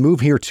to move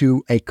here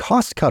to a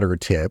cost cutter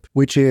tip,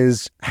 which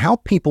is how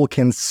people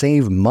can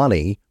save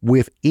money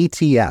with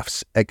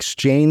ETFs,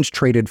 exchange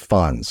traded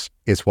funds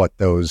is what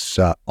those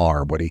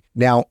are, Woody.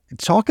 Now,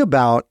 talk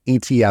about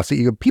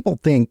ETFs. People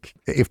think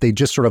if they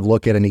just sort of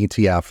look at an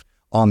ETF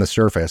on the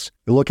surface,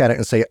 you look at it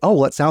and say, oh,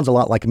 well, that sounds a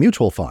lot like a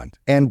mutual fund.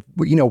 And,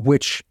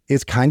 which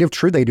is kind of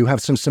true. They do have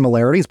some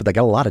similarities, but they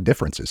got a lot of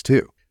differences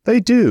too. They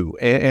do.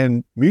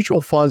 And mutual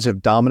funds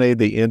have dominated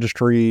the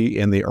industry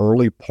in the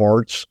early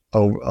parts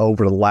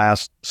over the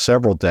last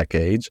several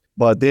decades.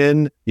 But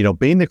then,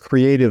 being the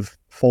creative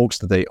folks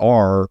that they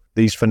are,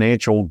 these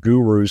financial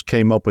gurus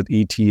came up with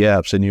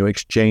ETFs and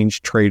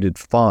exchange traded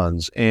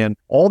funds. And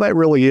all that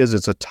really is,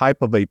 it's a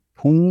type of a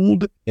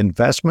pooled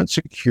investment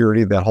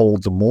security that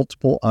holds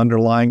multiple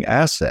underlying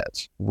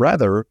assets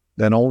rather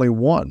than only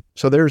one.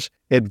 So there's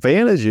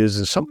advantages,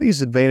 and some of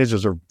these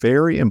advantages are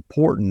very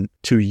important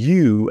to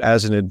you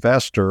as an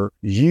investor,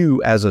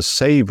 you as a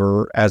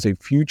saver, as a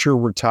future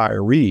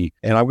retiree.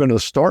 And I'm going to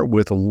start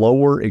with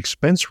lower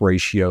expense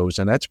ratios.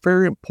 And that's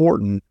very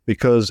important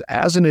because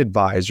as an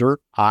advisor,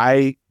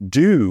 I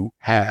do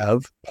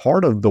have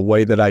part of the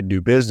way that I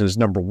do business.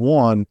 Number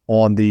one,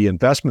 on the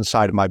investment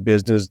side of my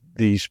business,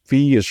 the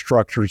fee is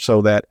structured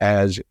so that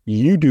as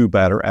you do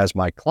better, as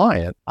my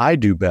client, I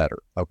do better.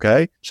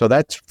 Okay. So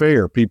that's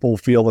fair. People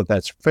feel that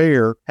that's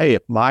fair. Hey,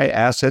 if my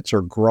assets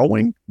are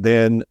growing,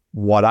 then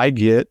what I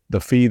get, the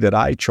fee that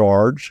I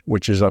charge,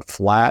 which is a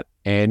flat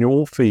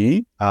annual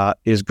fee,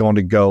 is going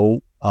to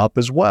go up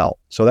as well.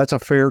 So that's a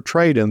fair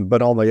trade.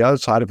 But on the other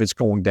side, if it's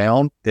going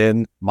down,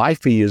 then my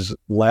fee is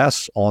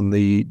less on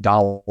the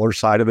dollar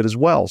side of it as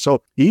well.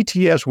 So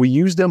ETFs, we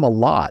use them a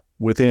lot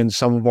within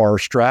some of our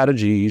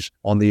strategies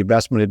on the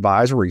investment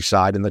advisory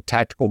side and the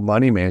tactical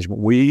money management.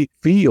 We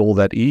feel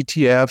that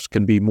ETFs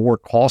can be more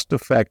cost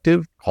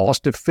effective,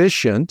 cost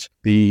efficient.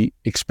 The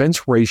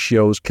expense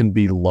ratios can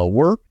be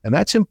lower. And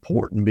that's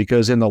important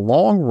because in the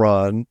long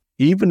run,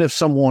 even if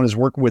someone is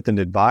working with an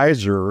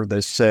advisor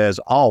that says,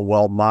 oh,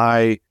 well,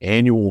 my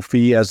annual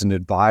fee as an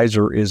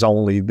advisor is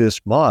only this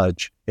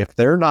much, if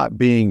they're not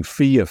being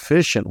fee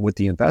efficient with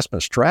the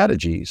investment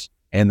strategies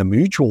and the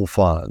mutual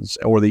funds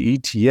or the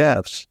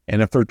ETFs,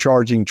 and if they're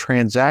charging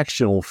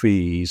transactional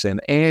fees and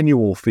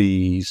annual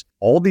fees,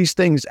 all these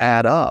things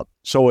add up.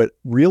 So it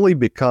really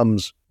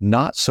becomes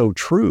not so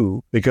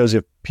true because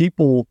if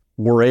people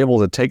were able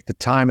to take the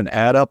time and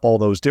add up all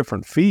those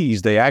different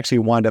fees, they actually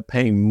wind up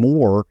paying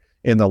more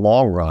in the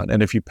long run.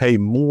 And if you pay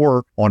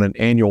more on an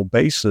annual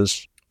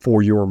basis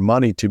for your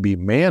money to be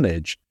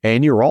managed,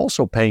 and you're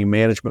also paying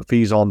management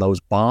fees on those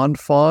bond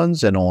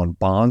funds and on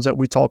bonds that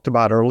we talked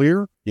about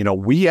earlier,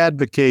 we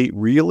advocate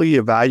really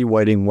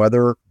evaluating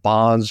whether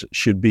bonds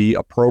should be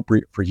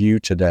appropriate for you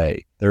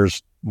today.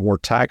 There's more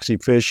tax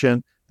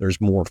efficient,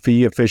 there's more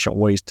fee efficient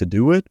ways to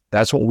do it.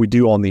 That's what we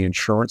do on the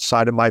insurance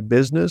side of my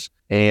business.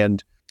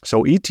 And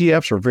so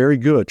ETFs are very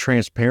good.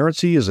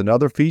 Transparency is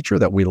another feature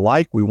that we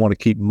like. We want to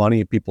keep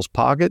money in people's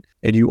pocket.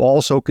 And you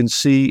also can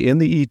see in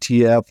the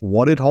ETF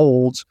what it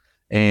holds.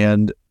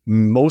 And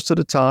most of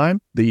the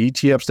time, the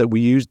ETFs that we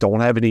use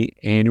don't have any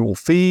annual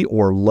fee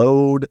or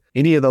load,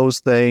 any of those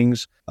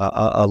things.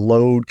 A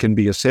load can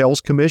be a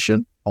sales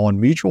commission. On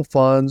mutual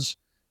funds,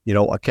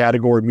 a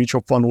category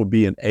mutual fund would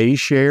be an A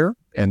share,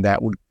 and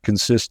that would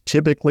consist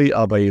typically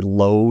of a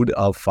load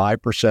of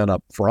 5%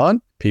 up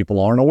front. People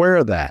aren't aware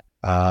of that.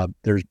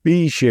 There's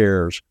B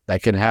shares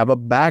that can have a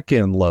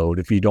back-end load.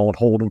 If you don't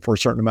hold them for a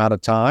certain amount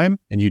of time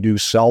and you do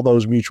sell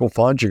those mutual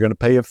funds, you're going to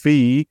pay a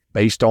fee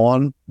based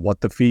on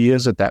what the fee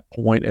is at that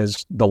point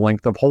as the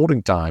length of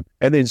holding time.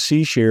 And then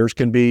C shares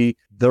can be,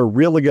 they're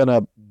really going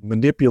to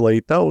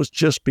manipulate those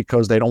just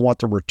because they don't want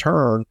the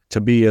return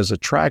to be as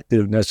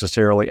attractive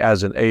necessarily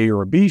as an A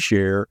or a B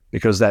share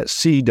because that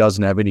C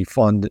doesn't have any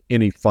fund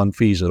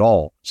fees at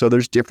all. So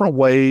there's different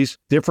ways.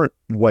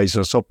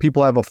 So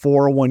people have a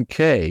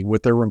 401k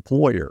with their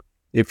employer.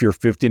 If you're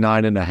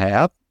 59 and a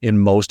half, in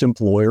most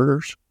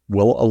employers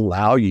will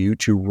allow you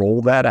to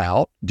roll that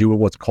out, do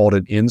what's called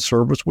an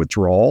in-service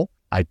withdrawal.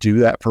 I do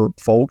that for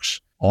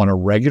folks on a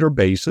regular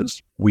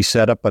basis. We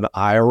set up an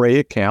IRA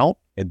account.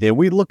 And then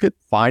we look at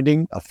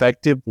finding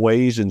effective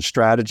ways and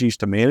strategies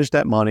to manage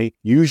that money.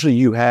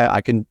 Usually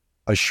I can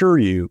assure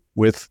you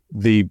with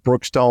the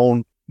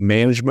Brookstone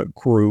management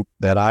group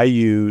that I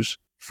use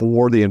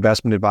for the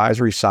investment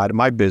advisory side of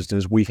my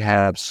business, we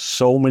have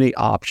so many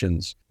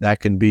options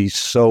that can be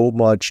so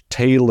much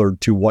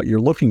tailored to what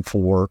you're looking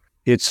for.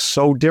 It's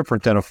so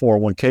different than a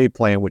 401k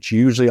plan, which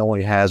usually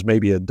only has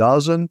maybe a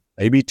dozen,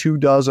 maybe 2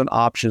 dozen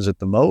options at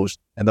the most.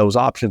 And those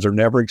options are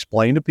never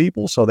explained to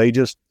people. So they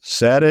just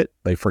set it,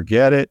 they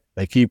forget it,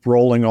 they keep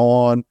rolling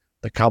on.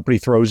 The company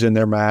throws in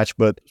their match,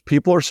 but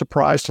people are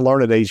surprised to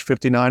learn at age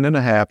 59 and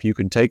a half, you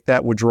can take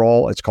that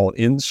withdrawal. It's called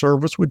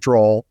in-service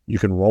withdrawal. You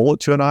can roll it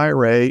to an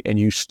IRA and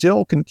you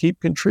still can keep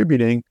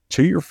contributing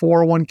to your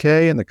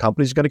 401k and the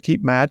company's going to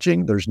keep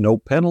matching. There's no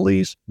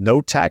penalties,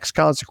 no tax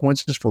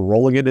consequences for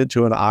rolling it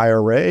into an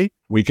IRA.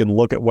 We can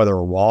look at whether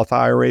a Roth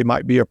IRA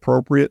might be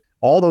appropriate.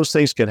 All those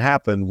things can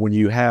happen when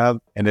you have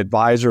an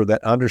advisor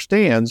that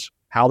understands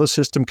how the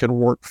system can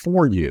work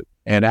for you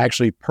and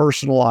actually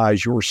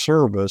personalize your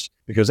service,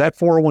 because that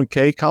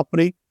 401k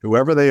company,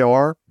 whoever they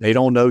are, they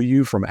don't know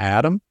you from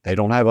Adam. They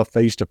don't have a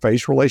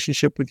face-to-face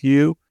relationship with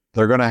you.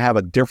 They're going to have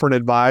a different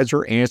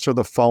advisor answer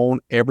the phone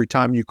every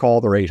time you call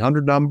their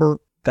 800 number.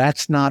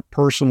 That's not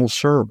personal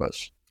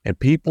service. And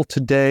people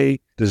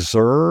today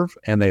deserve,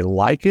 and they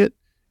like it,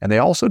 and they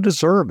also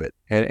deserve it.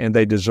 And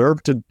they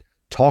deserve to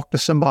talk to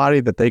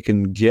somebody that they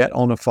can get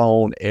on the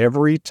phone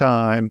every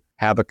time,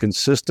 have a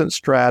consistent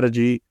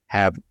strategy,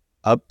 have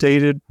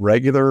updated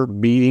regular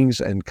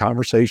meetings and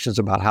conversations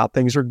about how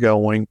things are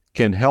going,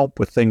 can help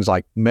with things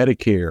like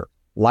Medicare,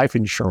 life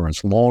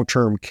insurance,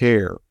 long-term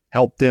care,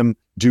 help them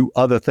do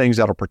other things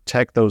that'll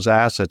protect those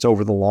assets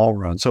over the long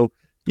run. So,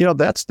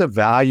 that's the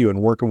value in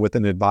working with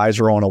an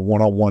advisor on a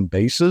one-on-one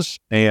basis.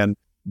 And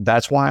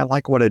that's why I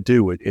like what I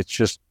do.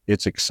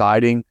 It's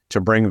exciting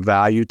to bring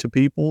value to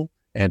people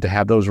and to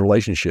have those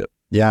relationships.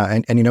 Yeah.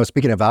 And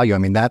speaking of value, I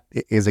mean, that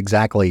is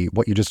exactly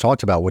what you just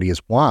talked about, Woody,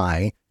 is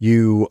why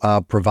you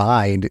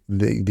provide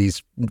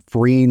these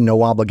free,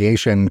 no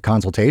obligation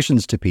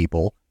consultations to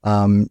people,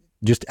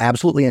 just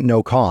absolutely at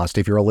no cost.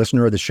 If you're a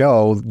listener of the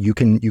show, you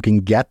can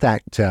get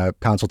that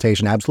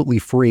consultation absolutely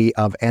free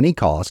of any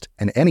cost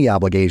and any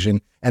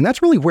obligation. And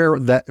that's really where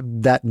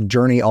that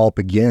journey all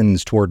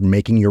begins toward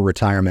making your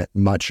retirement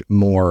much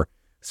more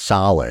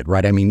solid,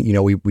 right? I mean,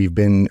 we've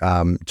been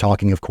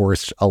talking, of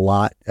course, a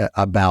lot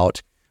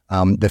about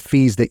the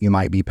fees that you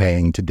might be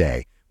paying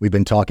today. We've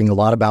been talking a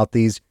lot about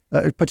these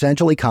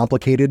potentially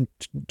complicated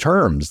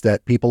terms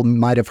that people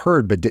might have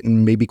heard but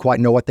didn't maybe quite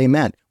know what they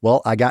meant.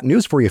 Well, I got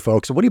news for you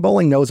folks. Woody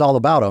Bowling knows all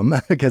about them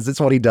because it's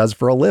what he does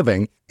for a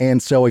living.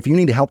 And so if you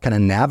need help kind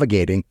of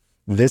navigating,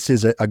 this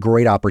is a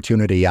great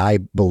opportunity, I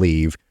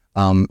believe,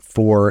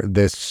 for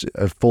this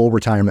full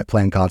retirement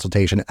plan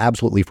consultation,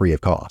 absolutely free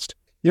of cost.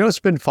 It's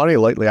been funny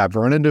lately. I've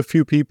run into a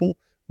few people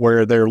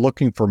where they're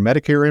looking for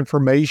Medicare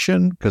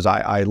information because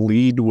I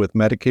lead with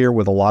Medicare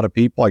with a lot of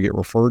people. I get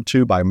referred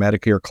to by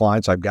Medicare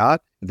clients I've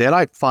got. Then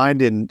I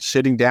find in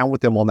sitting down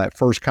with them on that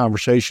first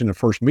conversation, the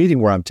first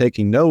meeting where I'm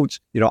taking notes,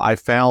 I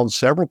found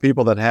several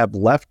people that have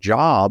left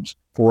jobs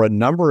for a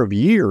number of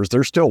years.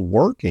 They're still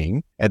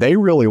working and they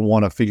really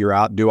want to figure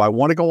out, do I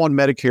want to go on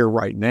Medicare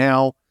right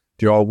now?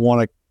 Do I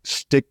want to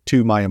stick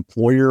to my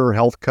employer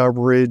health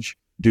coverage?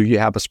 Do you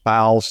have a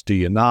spouse? Do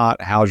you not?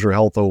 How's your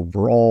health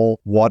overall?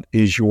 What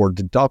is your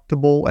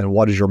deductible and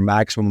what is your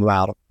maximum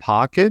out of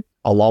pocket,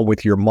 along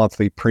with your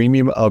monthly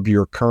premium of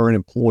your current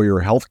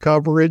employer health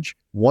coverage?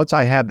 Once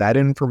I have that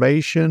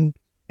information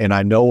and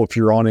I know if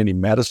you're on any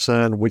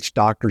medicine, which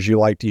doctors you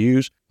like to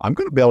use, I'm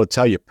going to be able to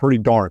tell you pretty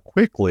darn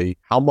quickly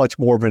how much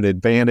more of an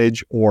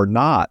advantage or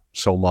not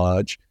so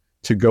much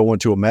to go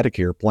into a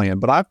Medicare plan.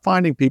 But I'm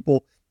finding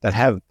people that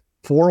have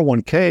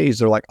 401ks,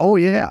 they're like, oh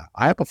yeah,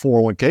 I have a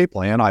 401k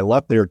plan. I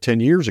left there 10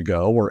 years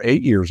ago or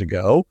 8 years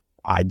ago.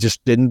 I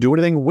just didn't do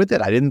anything with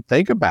it. I didn't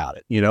think about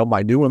it.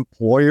 My new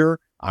employer,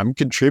 I'm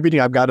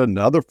contributing. I've got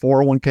another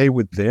 401k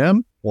with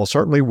them. Well,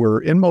 certainly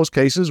in most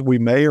cases, we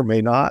may or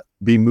may not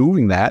be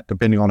moving that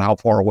depending on how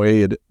far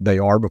away they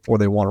are before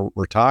they want to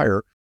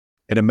retire.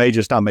 And it may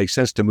just not make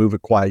sense to move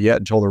it quite yet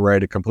until they're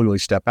ready to completely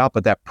step out.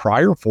 But that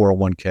prior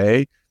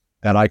 401k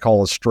that I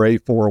call a stray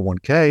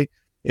 401k,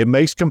 it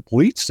makes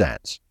complete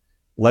sense.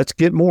 Let's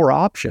get more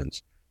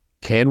options.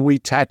 Can we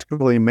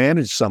tactically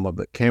manage some of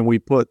it? Can we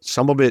put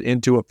some of it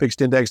into a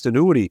fixed indexed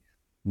annuity?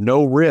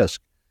 No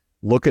risk.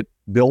 Look at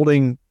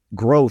building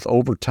growth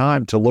over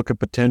time to look at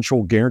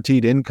potential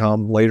guaranteed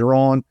income later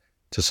on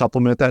to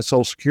supplement that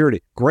Social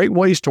Security. Great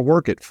ways to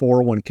work it.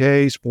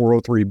 401ks,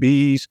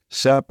 403bs,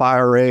 SEP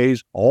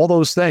IRAs, all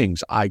those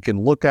things. I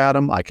can look at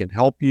them. I can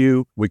help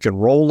you. We can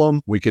roll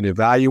them. We can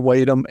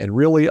evaluate them and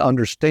really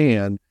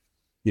understand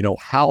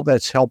how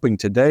that's helping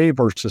today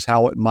versus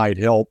how it might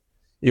help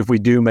if we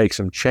do make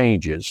some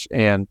changes.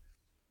 And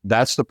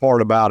that's the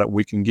part about it.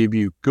 We can give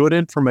you good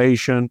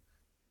information,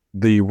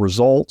 the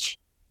results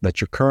that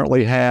you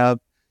currently have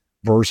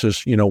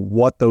versus,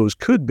 what those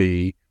could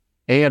be,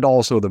 and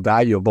also the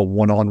value of a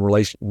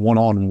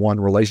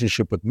one-on-one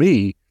relationship with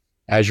me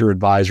as your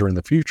advisor in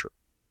the future.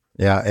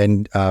 Yeah.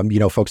 And,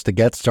 folks, to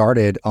get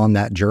started on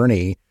that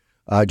journey,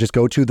 just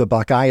go to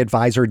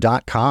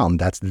thebuckeyeadvisor.com.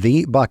 That's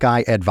the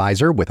Buckeye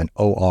Advisor with an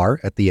OR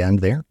at the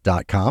end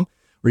there.com,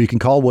 or you can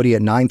call Woody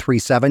at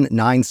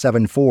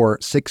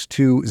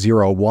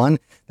 937-974-6201.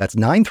 That's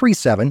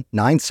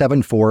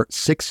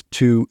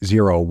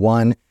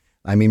 937-974-6201.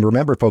 I mean,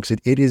 remember, folks,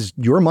 it is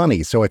your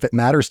money. So if it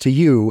matters to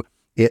you,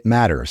 it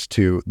matters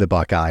to the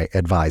Buckeye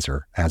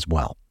Advisor as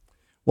well.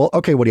 Well,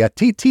 okay, Woody, I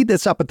teed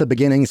this up at the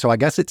beginning, so I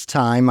guess it's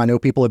time. I know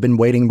people have been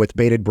waiting with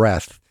bated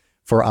breath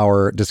for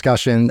our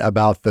discussion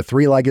about the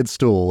three-legged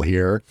stool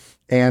here.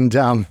 And,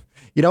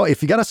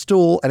 if you got a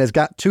stool and it's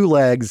got two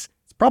legs,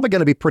 it's probably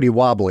going to be pretty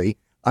wobbly.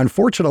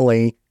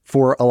 Unfortunately,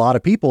 for a lot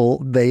of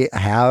people, they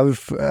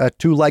have a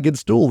two-legged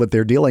stool that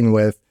they're dealing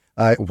with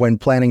when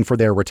planning for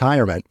their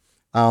retirement,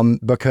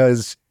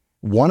 because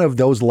one of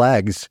those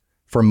legs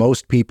for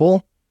most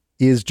people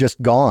is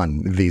just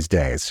gone these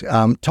days.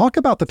 Talk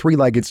about the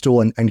three-legged stool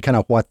and kind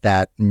of what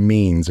that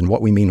means and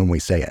what we mean when we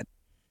say it.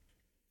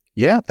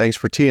 Yeah, thanks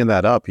for teeing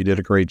that up. You did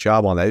a great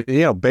job on that.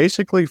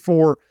 Basically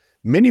for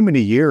many, many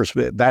years,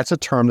 that's a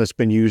term that's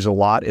been used a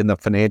lot in the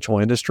financial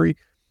industry.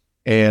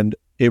 And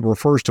it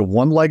refers to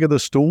one leg of the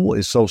stool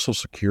is Social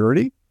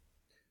Security.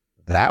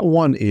 That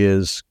one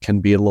can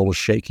be a little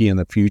shaky in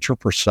the future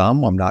for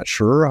some. I'm not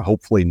sure.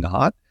 Hopefully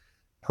not.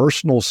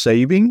 Personal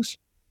savings.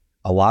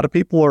 A lot of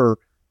people are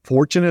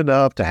fortunate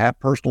enough to have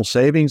personal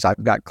savings.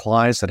 I've got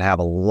clients that have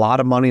a lot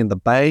of money in the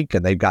bank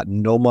and they've got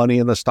no money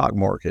in the stock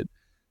market.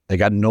 They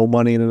got no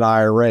money in an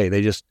IRA.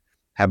 They just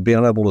have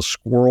been able to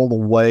squirrel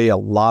away a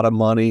lot of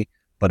money,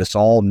 but it's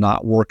all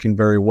not working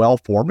very well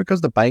for them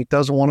because the bank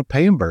doesn't want to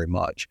pay them very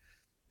much.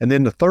 And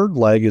then the third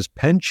leg is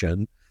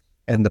pension.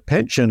 And the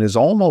pension is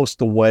almost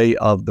the way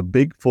of the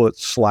Bigfoot /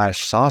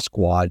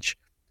 Sasquatch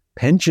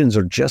pensions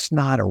are just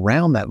not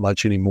around that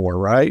much anymore,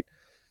 right?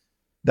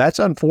 That's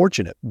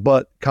unfortunate.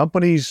 But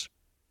companies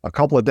a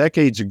couple of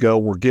decades ago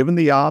were given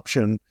the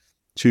option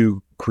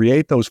to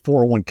create those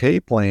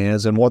 401k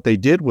plans. And what they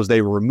did was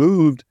they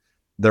removed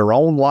their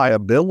own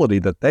liability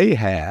that they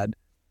had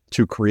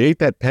to create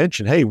that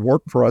pension. Hey,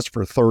 work for us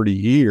for 30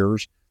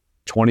 years,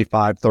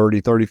 25,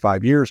 30,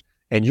 35 years,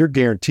 and you're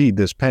guaranteed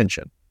this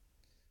pension.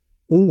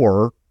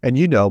 Or, and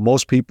you know,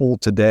 most people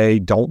today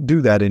don't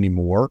do that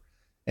anymore.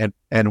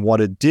 And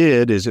what it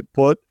did is it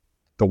put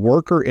the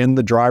worker in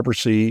the driver's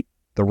seat,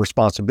 the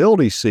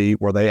responsibility seat,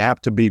 where they have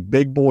to be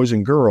big boys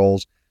and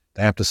girls.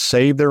 They have to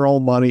save their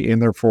own money in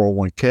their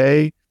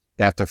 401k.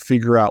 They have to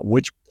figure out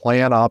which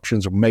plan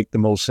options will make the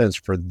most sense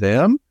for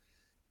them.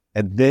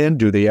 And then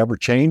do they ever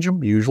change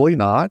them? Usually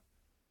not.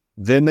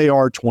 Then they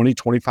are 20,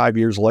 25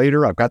 years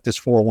later. I've got this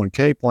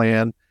 401k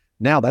plan.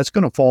 Now that's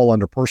going to fall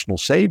under personal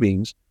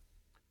savings,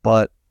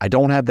 but I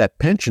don't have that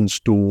pension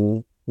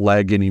stool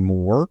leg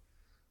anymore.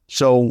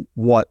 So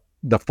what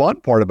the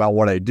fun part about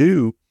what I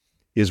do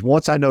is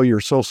once I know your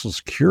Social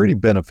Security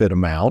benefit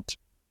amount,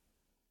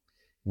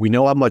 we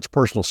know how much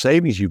personal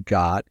savings you've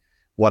got.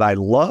 What I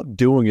love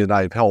doing, and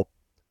I've helped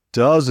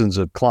dozens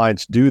of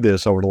clients do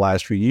this over the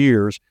last few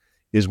years,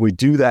 is we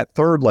do that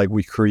third leg.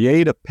 We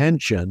create a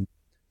pension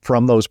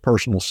from those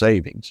personal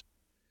savings.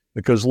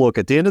 Because look,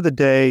 at the end of the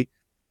day,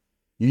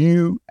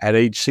 you at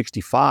age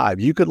 65,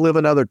 you could live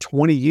another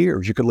 20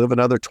 years. You could live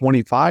another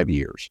 25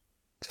 years,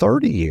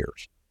 30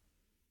 years.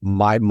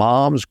 My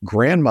mom's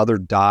grandmother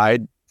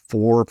died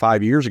 4 or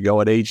 5 years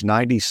ago at age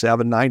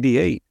 97,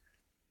 98.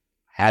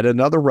 Had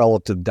another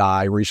relative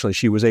die recently.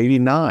 She was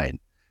 89,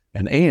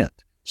 an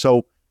aunt.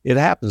 So it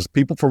happens.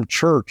 People from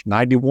church,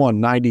 91,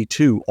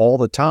 92, all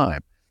the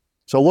time.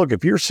 So look,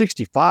 if you're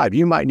 65,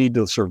 you might need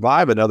to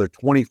survive another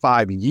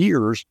 25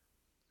 years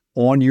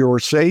on your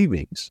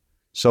savings.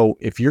 So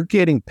if you're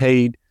getting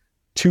paid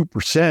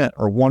 2%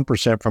 or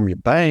 1% from your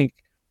bank,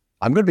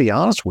 I'm going to be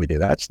honest with you,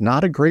 that's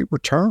not a great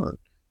return.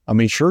 I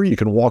mean, sure, you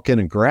can walk in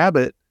and grab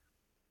it,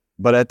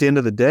 but at the end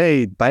of the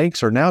day,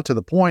 banks are now to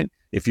the point,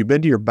 if you've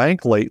been to your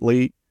bank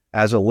lately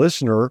as a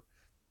listener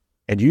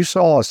and you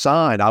saw a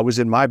sign, I was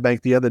in my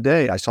bank the other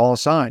day, I saw a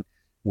sign,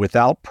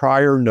 without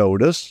prior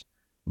notice,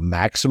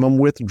 maximum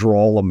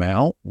withdrawal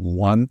amount,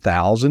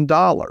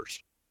 $1,000.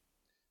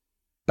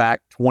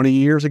 Back 20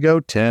 years ago,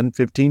 10,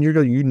 15 years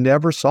ago, you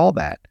never saw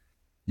that.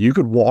 You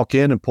could walk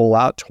in and pull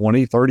out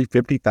 20, 30,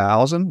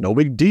 50,000, no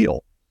big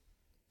deal.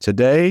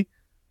 Today,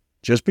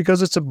 just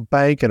because it's a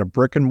bank and a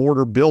brick and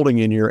mortar building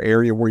in your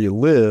area where you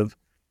live,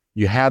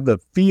 you have the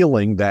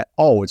feeling that,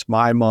 oh, it's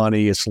my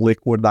money, it's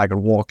liquid, I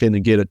can walk in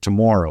and get it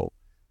tomorrow.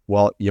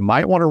 Well, you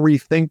might want to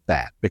rethink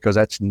that because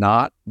that's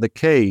not the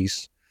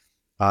case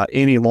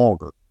any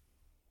longer.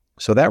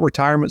 So that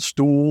retirement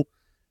stool,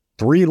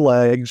 3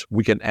 legs,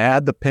 we can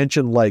add the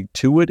pension leg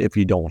to it if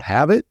you don't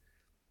have it.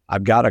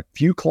 I've got a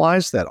few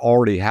clients that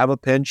already have a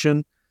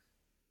pension.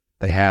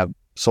 They have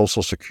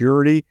Social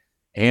Security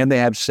and they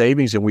have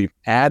savings, and we've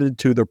added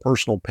to their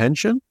personal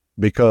pension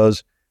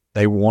because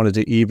they wanted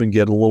to even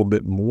get a little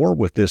bit more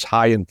with this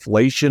high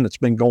inflation that's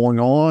been going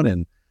on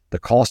and the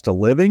cost of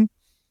living.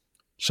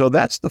 So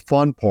that's the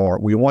fun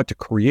part. We want to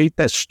create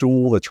that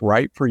stool that's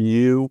right for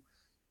you.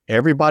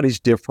 Everybody's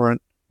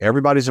different.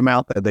 Everybody's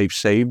amount that they've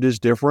saved is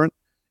different.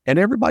 And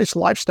everybody's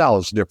lifestyle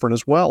is different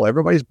as well.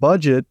 Everybody's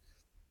budget,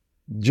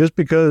 just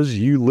because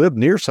you live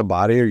near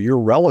somebody or you're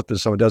a relative to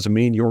someone doesn't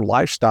mean your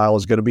lifestyle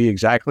is going to be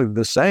exactly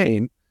the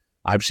same.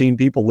 I've seen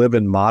people live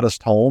in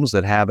modest homes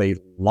that have a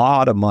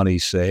lot of money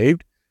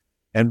saved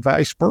and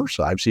vice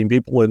versa. I've seen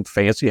people in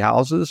fancy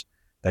houses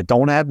that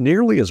don't have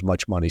nearly as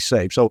much money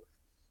saved. So,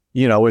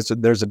 you know,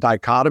 there's a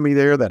dichotomy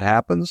there that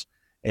happens.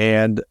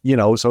 And, you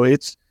know, so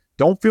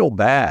don't feel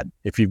bad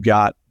if you've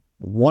got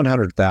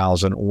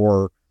 100,000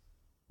 or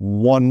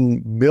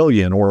 1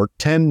 million or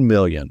 10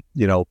 million.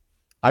 You know,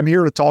 I'm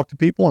here to talk to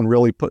people and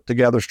really put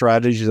together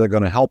strategies that are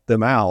going to help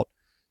them out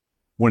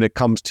when it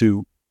comes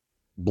to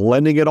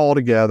blending it all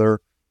together,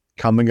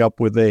 coming up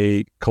with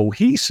a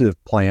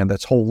cohesive plan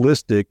that's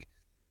holistic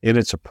in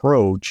its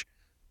approach.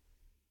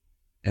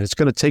 And it's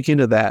going to take you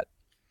into that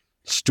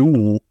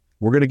stool.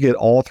 We're going to get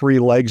all 3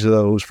 legs of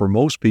those for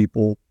most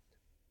people.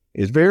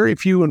 It's very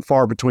few and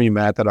far between,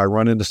 Matt, that I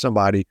run into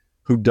somebody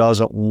who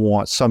doesn't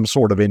want some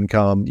sort of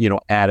income, you know,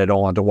 added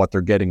on to what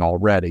they're getting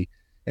already.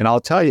 And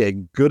I'll tell you a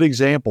good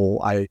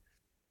example. I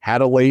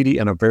had a lady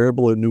in a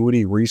variable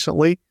annuity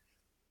recently.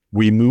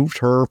 We moved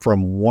her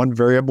from one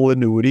variable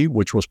annuity,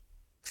 which was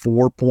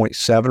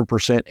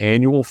 4.7%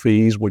 annual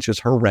fees, which is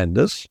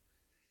horrendous,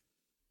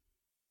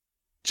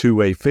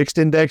 to a fixed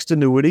indexed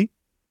annuity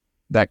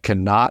that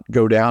cannot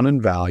go down in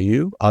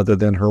value other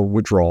than her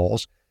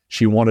withdrawals.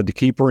 She wanted to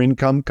keep her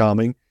income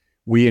coming.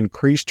 We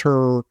increased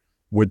her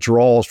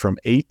withdrawals from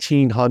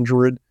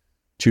 $1,800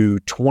 to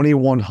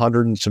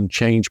 $2,100 and some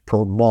change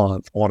per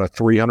month on a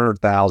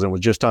 $300,000,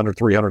 with just under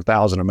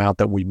 $300,000 amount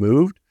that we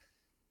moved.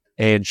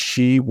 And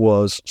she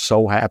was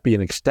so happy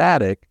and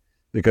ecstatic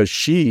because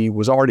she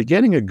was already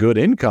getting a good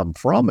income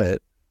from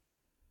it.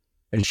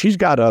 And she's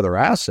got other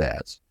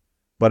assets.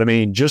 But I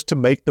mean, just to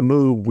make the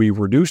move, we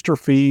reduced her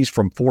fees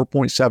from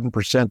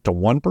 4.7% to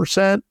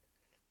 1%.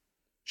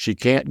 She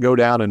can't go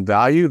down in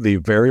value. The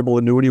variable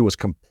annuity was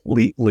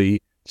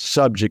completely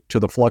subject to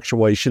the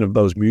fluctuation of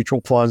those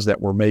mutual funds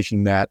that were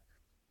making that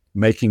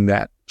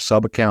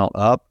sub account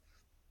up.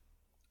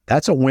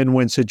 That's a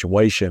win-win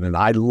situation. And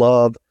I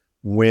love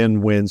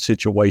win-win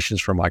situations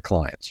for my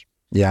clients.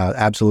 Yeah,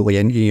 absolutely.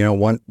 And,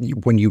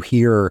 when you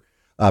hear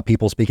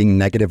people speaking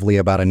negatively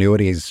about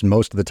annuities,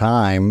 most of the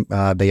time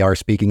they are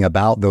speaking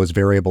about those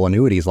variable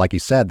annuities, like you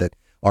said, that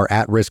are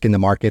at risk in the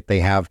market. They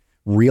have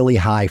really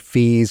high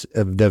fees,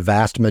 the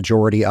vast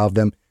majority of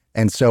them.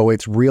 And so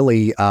it's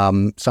really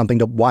something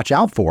to watch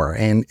out for.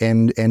 And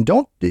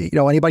don't,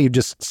 anybody who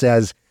just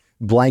says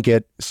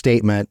blanket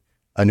statement,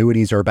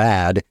 annuities are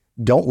bad,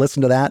 don't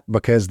listen to that,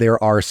 because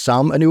there are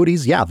some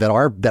annuities, that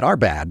are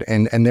bad.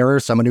 And there are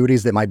some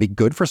annuities that might be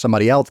good for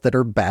somebody else that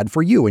are bad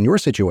for you in your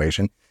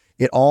situation.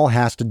 It all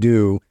has to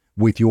do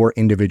with your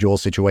individual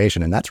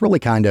situation. And that's really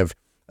kind of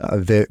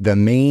the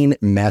main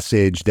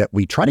message that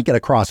we try to get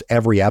across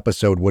every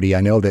episode, Woody.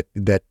 I know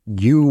that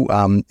you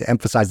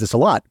emphasize this a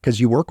lot because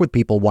you work with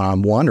people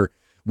one-on-one or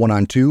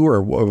one-on-two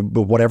or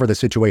whatever the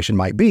situation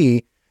might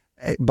be,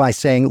 by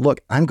saying,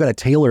 look, I'm going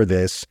to tailor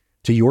this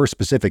to your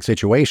specific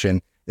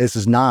situation. This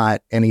is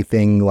not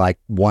anything like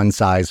one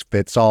size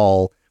fits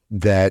all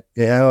that,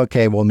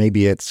 okay, well,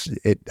 maybe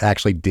it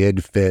actually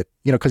did fit,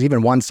 because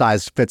even one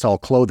size fits all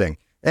clothing,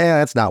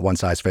 that's not one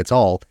size fits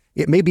all.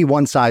 It may be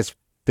one size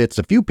fits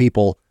a few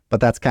people, but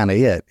that's kind of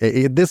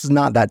it. This is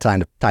not that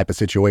type of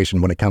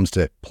situation when it comes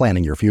to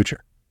planning your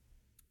future.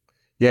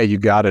 Yeah, you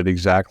got it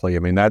exactly. I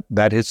mean,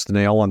 that hits the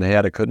nail on the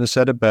head. I couldn't have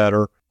said it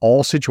better.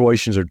 All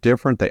situations are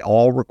different. They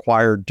all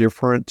require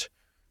different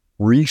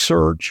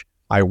research.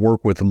 I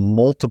work with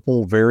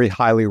multiple very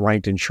highly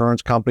ranked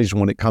insurance companies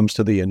when it comes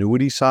to the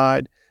annuity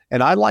side.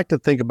 And I like to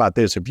think about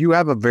this. If you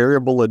have a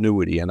variable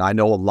annuity, and I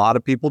know a lot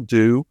of people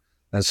do,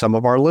 and some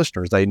of our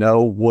listeners, they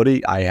know,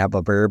 Woody, I have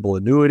a variable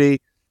annuity.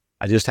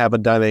 I just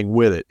haven't done anything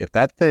with it. If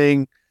that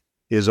thing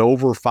is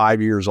over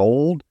 5 years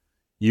old,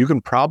 you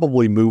can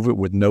probably move it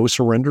with no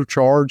surrender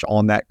charge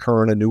on that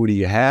current annuity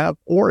you have,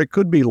 or it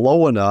could be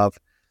low enough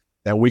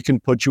that we can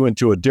put you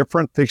into a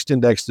different fixed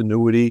indexed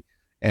annuity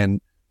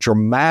and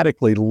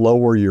dramatically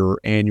lower your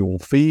annual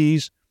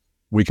fees.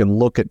 We can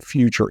look at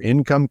future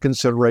income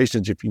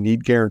considerations if you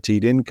need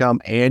guaranteed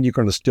income, and you're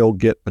going to still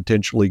get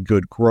potentially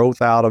good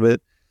growth out of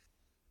it.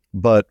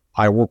 But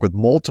I work with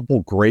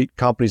multiple great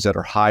companies that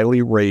are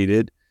highly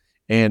rated.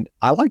 And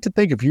I like to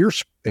think if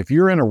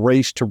you're in a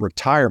race to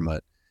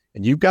retirement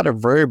and you've got a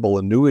variable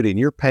annuity and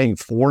you're paying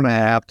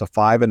 4.5% to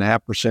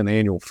 5.5%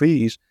 annual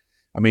fees,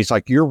 I mean, it's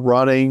like you're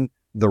running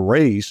the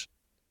race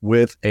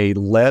with a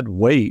lead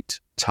weight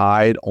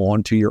tied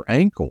onto your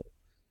ankle.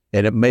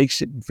 And it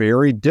makes it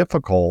very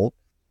difficult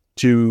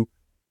to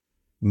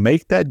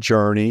make that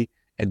journey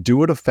and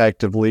do it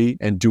effectively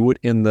and do it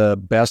in the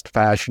best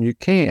fashion you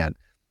can.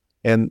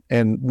 And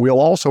we'll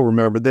also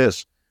remember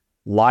this,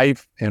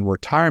 life and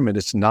retirement,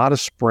 it's not a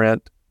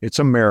sprint, it's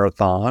a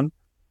marathon.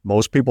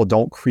 Most people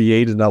don't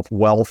create enough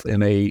wealth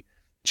in a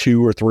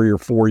 2 or 3 or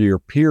 4 year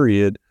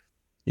period,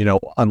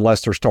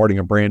 unless they're starting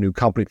a brand new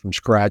company from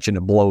scratch and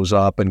it blows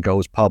up and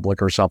goes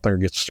public or something or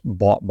gets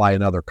bought by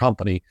another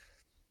company.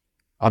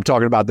 I'm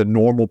talking about the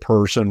normal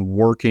person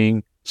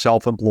working,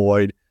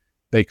 self-employed.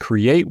 They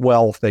create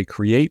wealth, they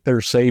create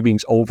their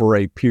savings over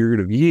a period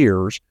of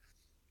years.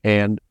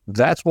 And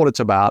that's what it's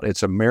about.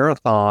 It's a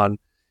marathon,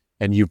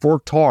 and you've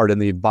worked hard, and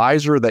the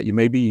advisor that you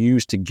maybe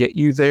used to get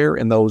you there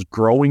in those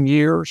growing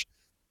years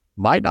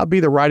might not be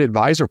the right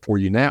advisor for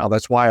you now.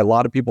 That's why a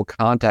lot of people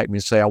contact me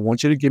and say, I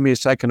want you to give me a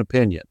second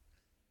opinion.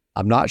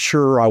 I'm not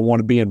sure I want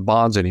to be in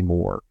bonds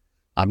anymore.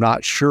 I'm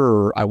not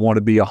sure I want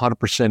to be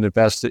 100%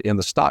 invested in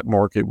the stock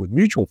market with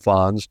mutual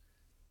funds,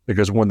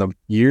 because when the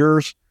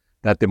years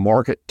that the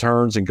market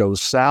turns and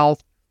goes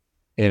south,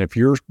 and if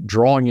you're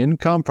drawing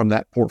income from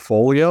that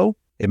portfolio,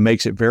 it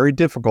makes it very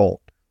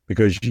difficult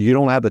because you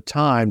don't have the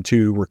time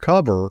to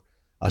recover,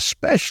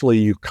 especially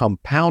you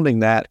compounding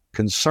that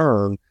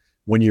concern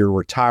when you're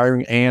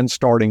retiring and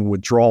starting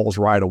withdrawals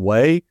right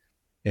away.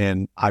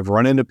 And I've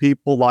run into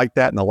people like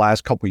that in the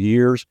last couple of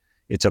years.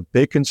 It's a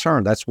big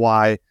concern. That's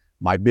why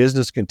my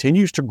business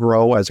continues to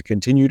grow as I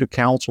continue to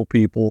counsel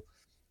people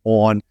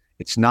on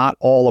it's not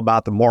all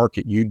about the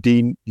market. You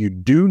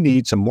do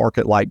need some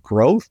market-like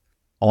growth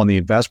on the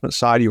investment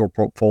side of your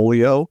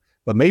portfolio,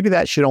 but maybe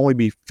that should only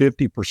be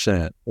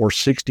 50% or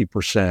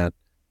 60%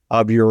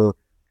 of your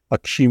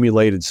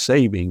accumulated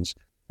savings.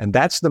 And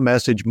that's the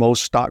message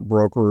most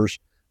stockbrokers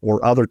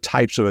or other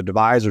types of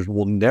advisors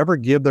will never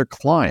give their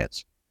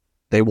clients.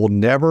 They will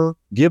never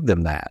give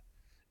them that.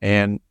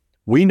 And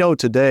we know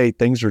today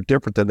things are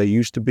different than they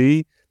used to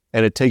be,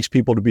 and it takes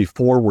people to be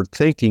forward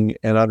thinking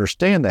and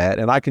understand that.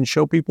 And I can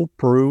show people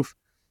proof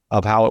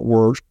of how it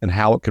works and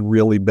how it can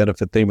really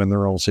benefit them in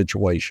their own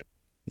situation.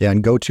 Yeah,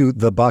 and go to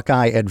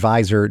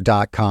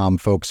thebuckeyeadvisor.com,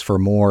 folks, for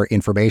more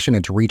information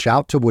and to reach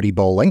out to Woody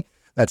Bowling.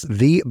 That's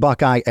the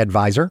Buckeye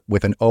Advisor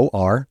with an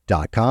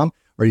OR.com.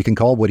 or you can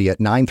call Woody at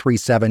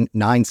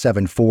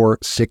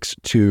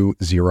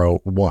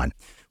 937-974-6201.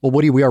 Well,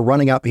 Woody, we are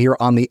running up here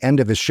on the end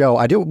of the show.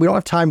 We don't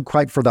have time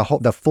quite for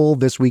the full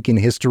This Week in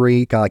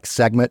History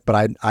segment,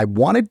 but I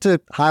wanted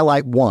to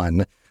highlight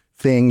one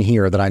thing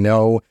here that I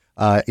know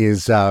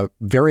is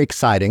very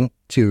exciting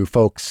to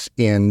folks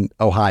in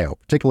Ohio,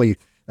 particularly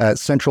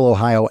Central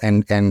Ohio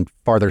and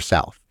farther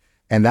south.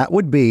 And that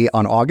would be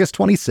on August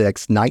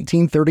 26,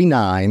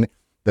 1939,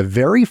 the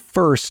very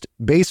first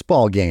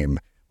baseball game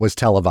was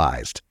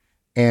televised.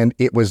 And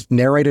it was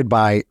narrated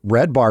by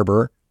Red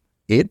Barber.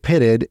 It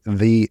pitted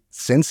the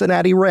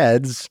Cincinnati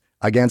Reds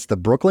against the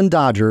Brooklyn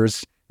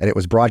Dodgers, and it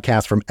was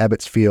broadcast from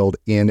Ebbets Field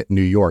in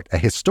New York. A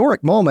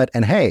historic moment,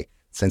 and hey,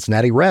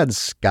 Cincinnati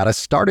Reds got us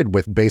started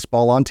with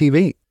baseball on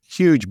TV.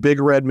 Huge Big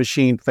Red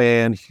Machine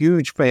fan,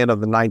 huge fan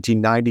of the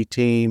 1990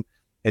 team,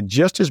 and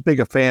just as big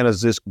a fan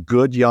as this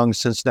good young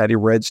Cincinnati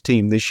Reds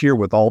team this year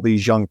with all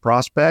these young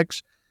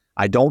prospects.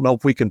 I don't know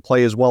if we can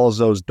play as well as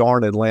those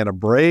darn Atlanta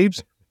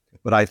Braves,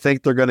 but I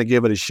think they're going to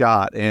give it a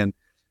shot. And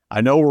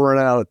I know we're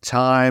running out of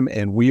time,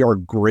 and we are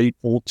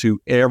grateful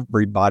to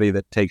everybody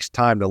that takes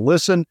time to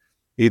listen,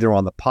 either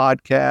on the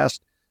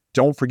podcast.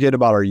 Don't forget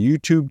about our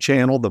YouTube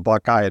channel, The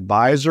Buckeye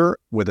Advisor,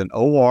 with an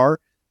OR.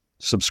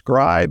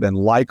 Subscribe and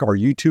like our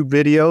YouTube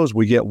videos.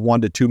 We get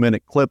 1 to 2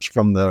 minute clips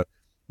from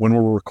when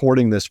we're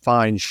recording this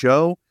fine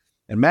show.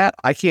 And Matt,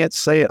 I can't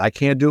say it. I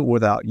can't do it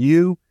without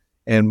you.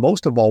 And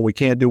most of all, we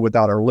can't do it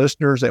without our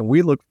listeners. And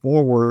we look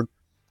forward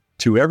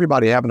to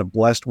everybody having a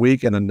blessed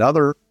week and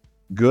another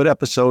good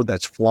episode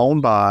that's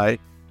flown by.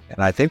 And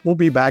I think we'll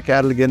be back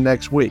at it again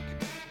next week.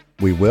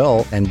 We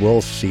will, and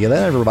we'll see you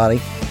then,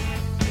 everybody.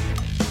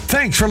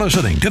 Thanks for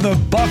listening to the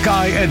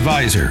Buckeye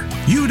Advisor.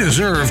 You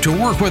deserve to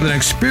work with an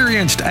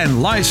experienced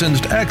and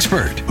licensed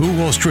expert who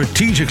will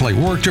strategically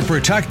work to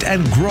protect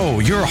and grow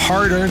your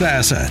hard-earned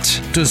assets.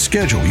 To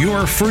schedule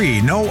your free,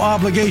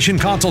 no-obligation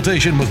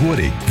consultation with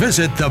Woody,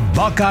 visit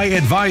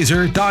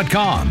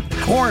thebuckeyeadvisor.com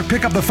or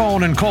pick up the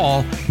phone and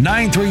call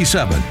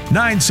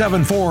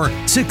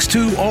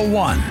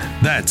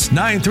 937-974-6201. That's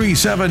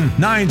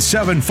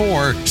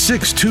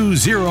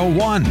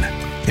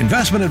 937-974-6201.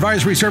 Investment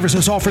advisory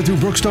services offered through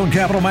Brookstone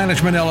Capital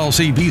Management,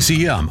 LLC,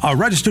 BCM, a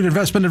registered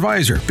investment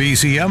advisor.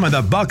 BCM and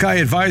the Buckeye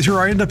Advisor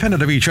are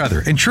independent of each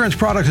other. Insurance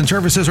products and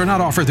services are not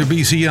offered through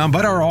BCM,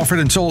 but are offered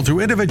and sold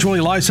through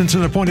individually licensed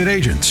and appointed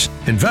agents.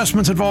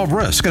 Investments involve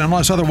risk and,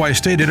 unless otherwise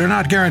stated, are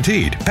not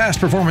guaranteed. Past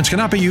performance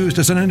cannot be used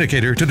as an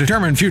indicator to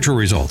determine future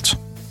results.